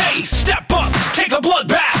all day. Step up, take a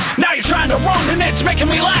bloodbath. Now you're trying to run and it's making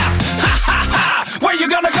me laugh. Ha ha ha, where you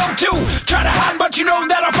gonna go to? Try to hide, but you know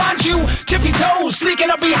that I'll find you. Tippy toes, sneaking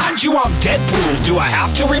up behind you. I'm Deadpool, do I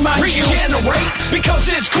have to remind you? Regenerate, because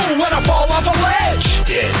it's cool when I fall off a ledge.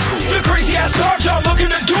 Deadpool. The crazy ass guards are looking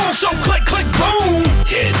to duel, so click, click, boom.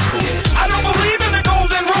 Deadpool. I don't believe in the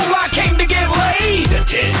golden rule, I came to get laid.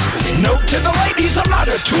 Deadpool. Note to the ladies, I'm not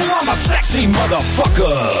a tool, I'm a sexy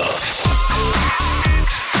motherfucker.